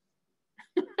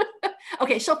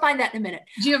 Okay, she'll find that in a minute.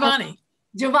 Giovanni.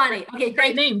 Giovanni. Okay,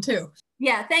 great name too.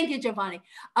 Yeah, thank you, Giovanni.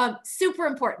 Super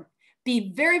important.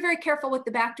 Be very, very careful with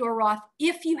the backdoor Roth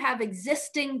if you have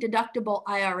existing deductible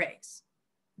IRAs.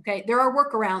 Okay, there are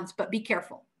workarounds, but be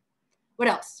careful. What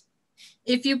else?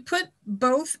 If you put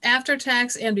both after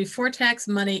tax and before tax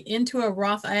money into a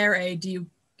Roth IRA, do you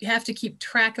have to keep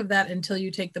track of that until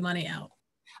you take the money out?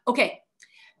 Okay.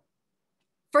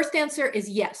 First answer is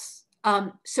yes.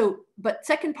 But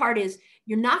second part is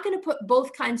you're not going to put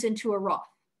both kinds into a Roth.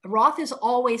 A Roth is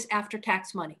always after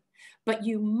tax money, but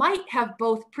you might have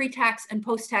both pre-tax and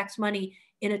post-tax money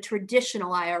in a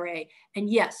traditional IRA. And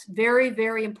yes, very,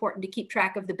 very important to keep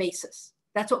track of the basis.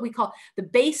 That's what we call the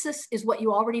basis, is what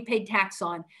you already paid tax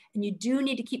on. And you do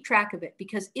need to keep track of it,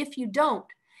 because if you don't,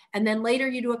 and then later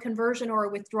you do a conversion or a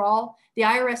withdrawal, the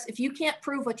IRS, if you can't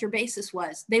prove what your basis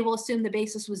was, they will assume the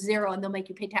basis was zero and they'll make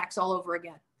you pay tax all over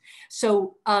again.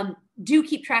 So do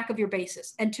keep track of your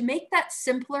basis. And to make that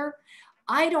simpler,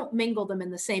 I don't mingle them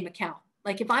in the same account.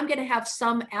 Like if I'm going to have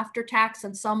some after tax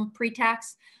and some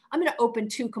pre-tax, I'm going to open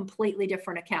two completely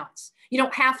different accounts. You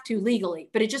don't have to legally,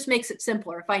 but it just makes it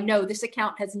simpler. If I know this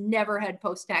account has never had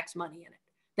post-tax money in it,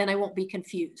 then I won't be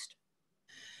confused.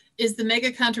 Is the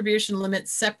mega contribution limit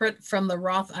separate from the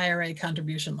Roth IRA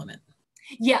contribution limit?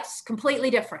 Yes, completely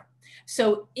different.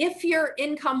 So if your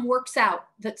income works out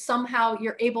that somehow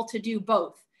you're able to do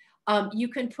both, you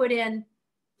can put in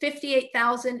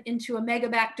 $58,000 into a mega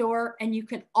backdoor, and you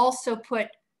can also put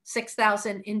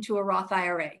 $6,000 into a Roth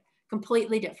IRA.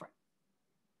 Completely different.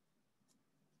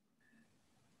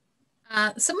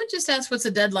 Someone just asked what's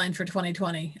the deadline for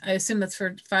 2020. I assume that's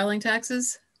for filing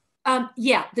taxes?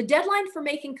 Yeah, the deadline for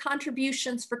making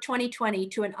contributions for 2020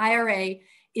 to an IRA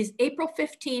is April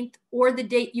 15th or the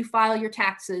date you file your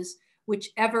taxes,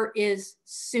 whichever is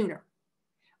sooner.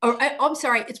 Or I'm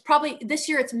sorry, it's probably this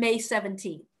year it's May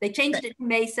 17th. They changed it to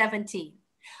May 17th.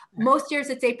 Most years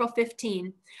it's April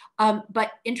 15.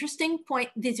 But interesting point,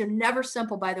 these are never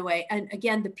simple, by the way. And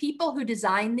again, the people who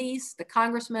design these, the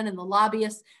congressmen and the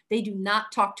lobbyists, they do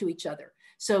not talk to each other.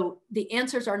 So the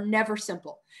answers are never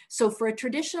simple. So for a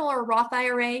traditional or Roth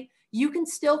IRA, you can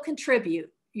still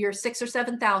contribute your $6,000 or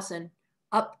 $7,000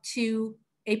 up to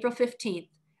April 15th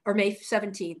or May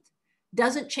 17th.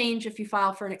 Doesn't change if you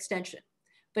file for an extension.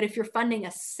 But if you're funding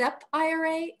a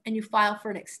SEP-IRA and you file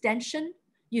for an extension,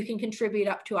 you can contribute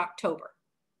up to October.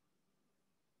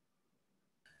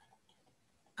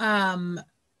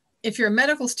 If you're a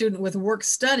medical student with work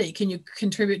study, can you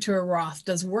contribute to a Roth?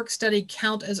 Does work study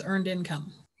count as earned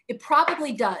income? It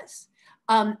probably does.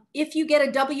 If you get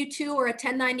a W-2 or a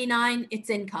 1099, it's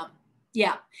income.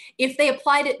 Yeah. If they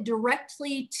applied it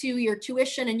directly to your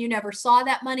tuition and you never saw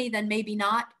that money, then maybe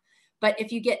not. But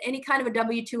if you get any kind of a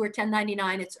W-2 or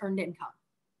 1099, it's earned income.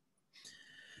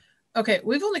 Okay,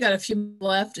 we've only got a few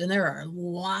left and there are a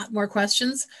lot more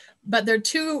questions, but there are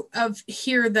two of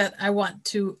here that I want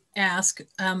to ask.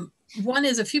 One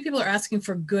is a few people are asking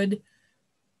for good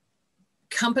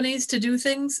companies to do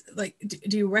things. Like,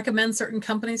 do you recommend certain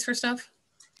companies for stuff?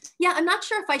 Yeah, I'm not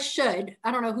sure if I should.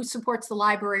 I don't know who supports the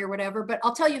library or whatever, but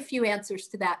I'll tell you a few answers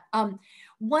to that.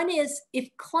 One is if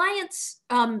clients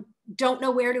don't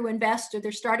know where to invest or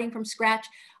they're starting from scratch,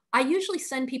 I usually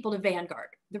send people to Vanguard.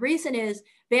 The reason is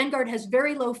Vanguard has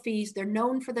very low fees. They're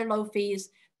known for their low fees.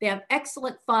 They have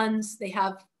excellent funds. They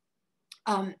have,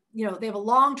 they have a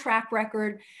long track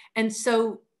record. And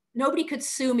so nobody could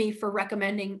sue me for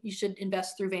recommending you should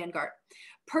invest through Vanguard.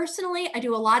 Personally, I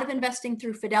do a lot of investing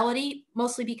through Fidelity,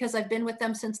 mostly because I've been with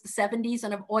them since the 70s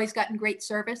and I've always gotten great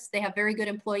service. They have very good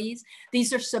employees.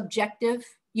 These are subjective.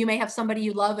 You may have somebody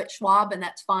you love at Schwab and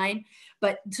that's fine.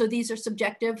 But so these are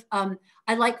subjective.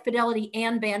 I like Fidelity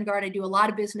and Vanguard. I do a lot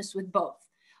of business with both.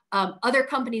 Other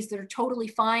companies that are totally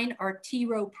fine are T.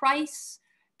 Rowe Price,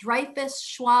 Dreyfus,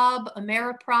 Schwab,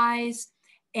 Ameriprise,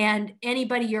 and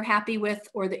anybody you're happy with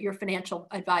or that your financial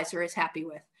advisor is happy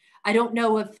with. I don't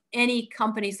know of any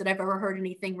companies that I've ever heard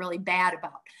anything really bad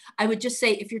about. I would just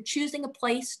say if you're choosing a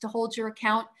place to hold your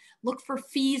account, look for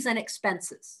fees and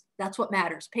expenses. That's what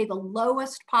matters. Pay the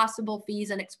lowest possible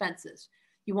fees and expenses.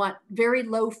 You want very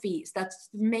low fees. That's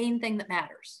the main thing that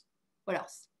matters. What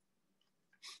else?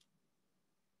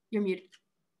 You're muted.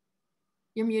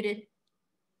 You're muted.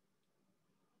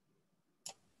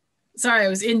 Sorry, I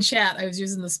was in chat. I was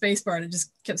using the space bar and it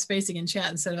just kept spacing in chat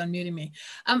instead of unmuting me.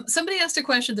 Somebody asked a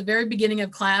question at the very beginning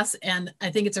of class, and I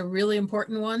think it's a really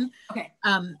important one. Okay.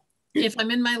 If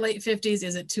I'm in my late 50s,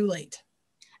 is it too late?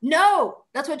 No,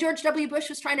 that's what George W. Bush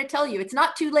was trying to tell you. It's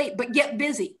not too late, but get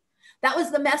busy. That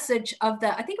was the message of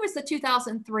I think it was the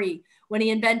 2003 when he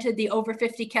invented the over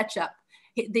 50 catch-up.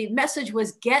 The message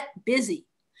was get busy.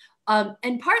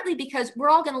 And partly because we're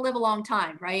all going to live a long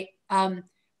time, right?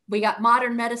 We got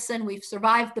modern medicine. We've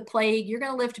survived the plague. You're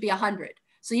going to live to be 100.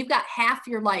 So you've got half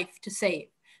your life to save.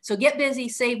 So get busy,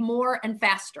 save more and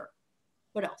faster.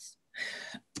 What else?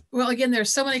 Well, again,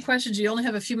 there's so many questions. You only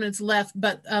have a few minutes left,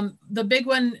 but the big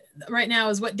one right now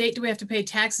is what date do we have to pay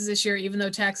taxes this year, even though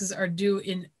taxes are due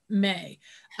in May?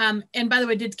 And by the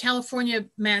way, did California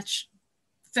match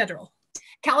federal?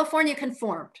 California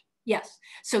conformed. Yes.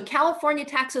 So California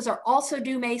taxes are also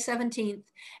due May 17th.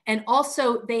 And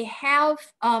also they have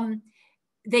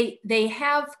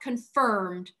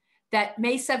confirmed that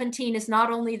May 17 is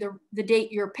not only the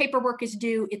date your paperwork is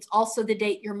due, it's also the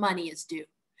date your money is due.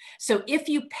 So if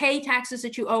you pay taxes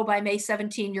that you owe by May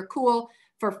 17, you're cool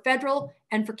for federal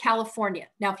and for California.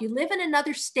 Now, if you live in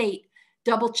another state,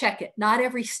 double check it. Not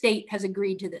every state has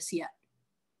agreed to this yet.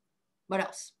 What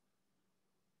else?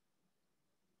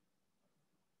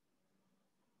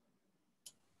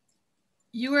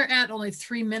 You are at only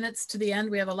 3 minutes to the end.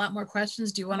 We have a lot more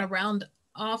questions. Do you want to round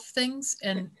off things?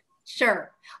 And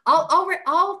sure.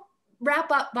 I'll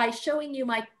wrap up by showing you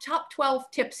my top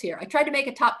 12 tips here. I tried to make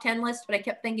a top 10 list, but I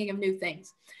kept thinking of new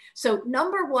things. So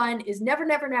number one is never,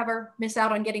 never, never miss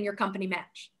out on getting your company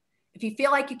match. If you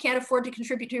feel like you can't afford to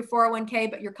contribute to your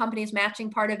 401k, but your company is matching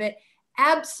part of it,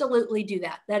 absolutely do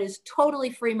that. That is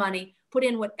totally free money. Put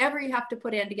in whatever you have to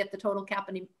put in to get the total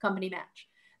company match.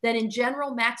 Then in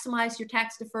general, maximize your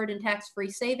tax deferred and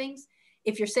tax-free savings.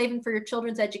 If you're saving for your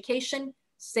children's education,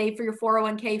 save for your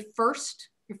 401k first,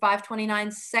 your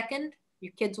 529 second.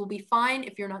 Your kids will be fine.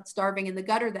 If you're not starving in the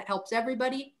gutter, that helps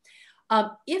everybody.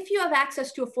 If you have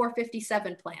access to a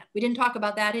 457 plan, we didn't talk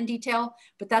about that in detail,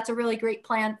 but that's a really great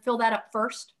plan. Fill that up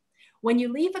first. When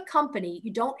you leave a company,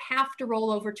 you don't have to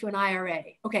roll over to an IRA.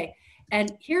 Okay,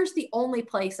 and here's the only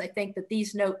place I think that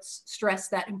these notes stress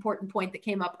that important point that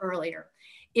came up earlier.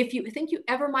 If you think you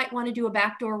ever might want to do a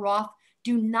backdoor Roth,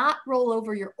 do not roll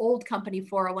over your old company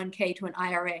 401k to an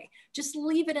IRA. Just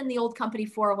leave it in the old company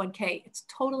 401k. It's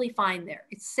totally fine there.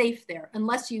 It's safe there,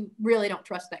 unless you really don't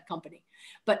trust that company.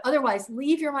 But otherwise,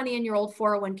 leave your money in your old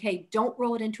 401k. Don't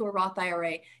roll it into a Roth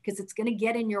IRA because it's going to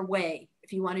get in your way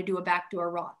if you want to do a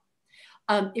backdoor Roth.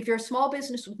 If you're a small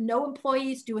business with no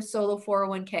employees, do a solo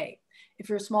 401k. If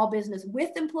you're a small business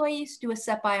with employees, do a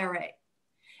SEP-IRA.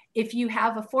 If you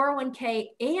have a 401k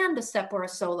and a SEP or a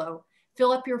solo,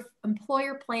 fill up your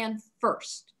employer plan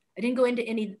first. I didn't go into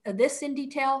any of this in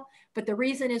detail, but the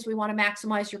reason is we want to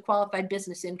maximize your qualified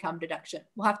business income deduction.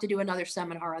 We'll have to do another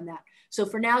seminar on that. So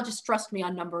for now, just trust me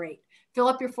on number 8. Fill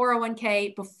up your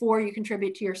 401k before you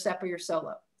contribute to your SEP or your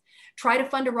solo. Try to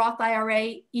fund a Roth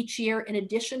IRA each year in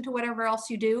addition to whatever else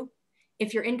you do.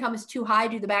 If your income is too high,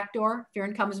 do the backdoor. If your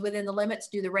income is within the limits,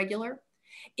 do the regular.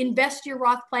 Invest your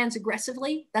Roth plans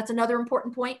aggressively. That's another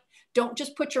important point. Don't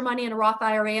just put your money in a Roth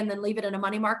IRA and then leave it in a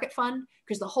money market fund,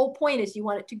 because the whole point is you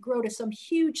want it to grow to some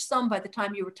huge sum by the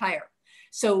time you retire.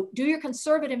 So do your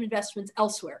conservative investments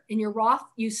elsewhere. In your Roth,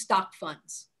 use stock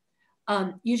funds.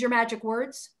 Use your magic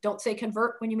words. Don't say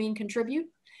convert when you mean contribute.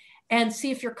 and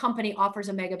see if your company offers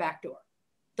a mega backdoor.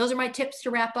 Those are my tips to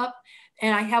wrap up.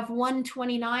 And I have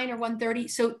 129 or 130.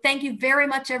 So thank you very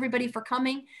much, everybody, for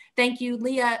coming. Thank you,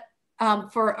 Leah,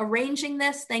 for arranging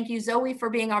this. Thank you, Zoe, for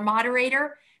being our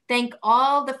moderator. Thank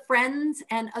all the friends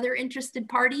and other interested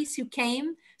parties who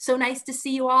came. So nice to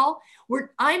see you all.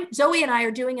 Zoe and I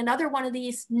are doing another one of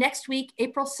these next week,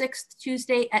 April 6th,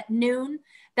 Tuesday at noon.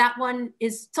 That one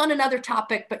it's on another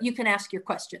topic, but you can ask your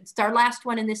questions. It's our last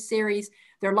one in this series.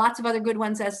 There are lots of other good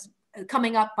ones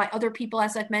coming up by other people,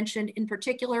 as I've mentioned, in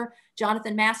particular,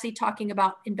 Jonathan Massey talking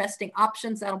about investing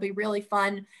options. That'll be really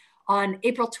fun. On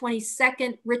April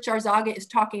 22nd, Rich Arzaga is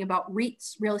talking about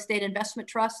REITs, real estate investment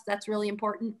trusts. That's really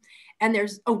important. And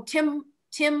there's, Tim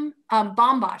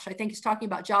Bombosh, I think, is talking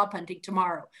about job hunting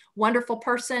tomorrow. Wonderful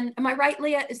person. Am I right,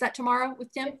 Leah? Is that tomorrow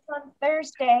with Tim? It's on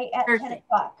Thursday at 10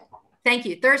 o'clock. Thank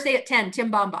you. Thursday at 10,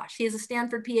 Tim Bombosh. He is a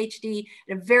Stanford PhD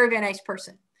and a very, very nice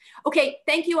person. Okay,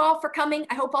 thank you all for coming.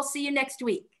 I hope I'll see you next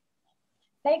week.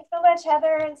 Thanks so much,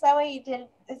 Heather and Zoe. You did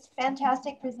this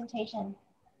fantastic presentation.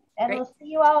 And Great. we'll see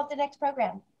you all at the next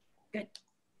program. Good.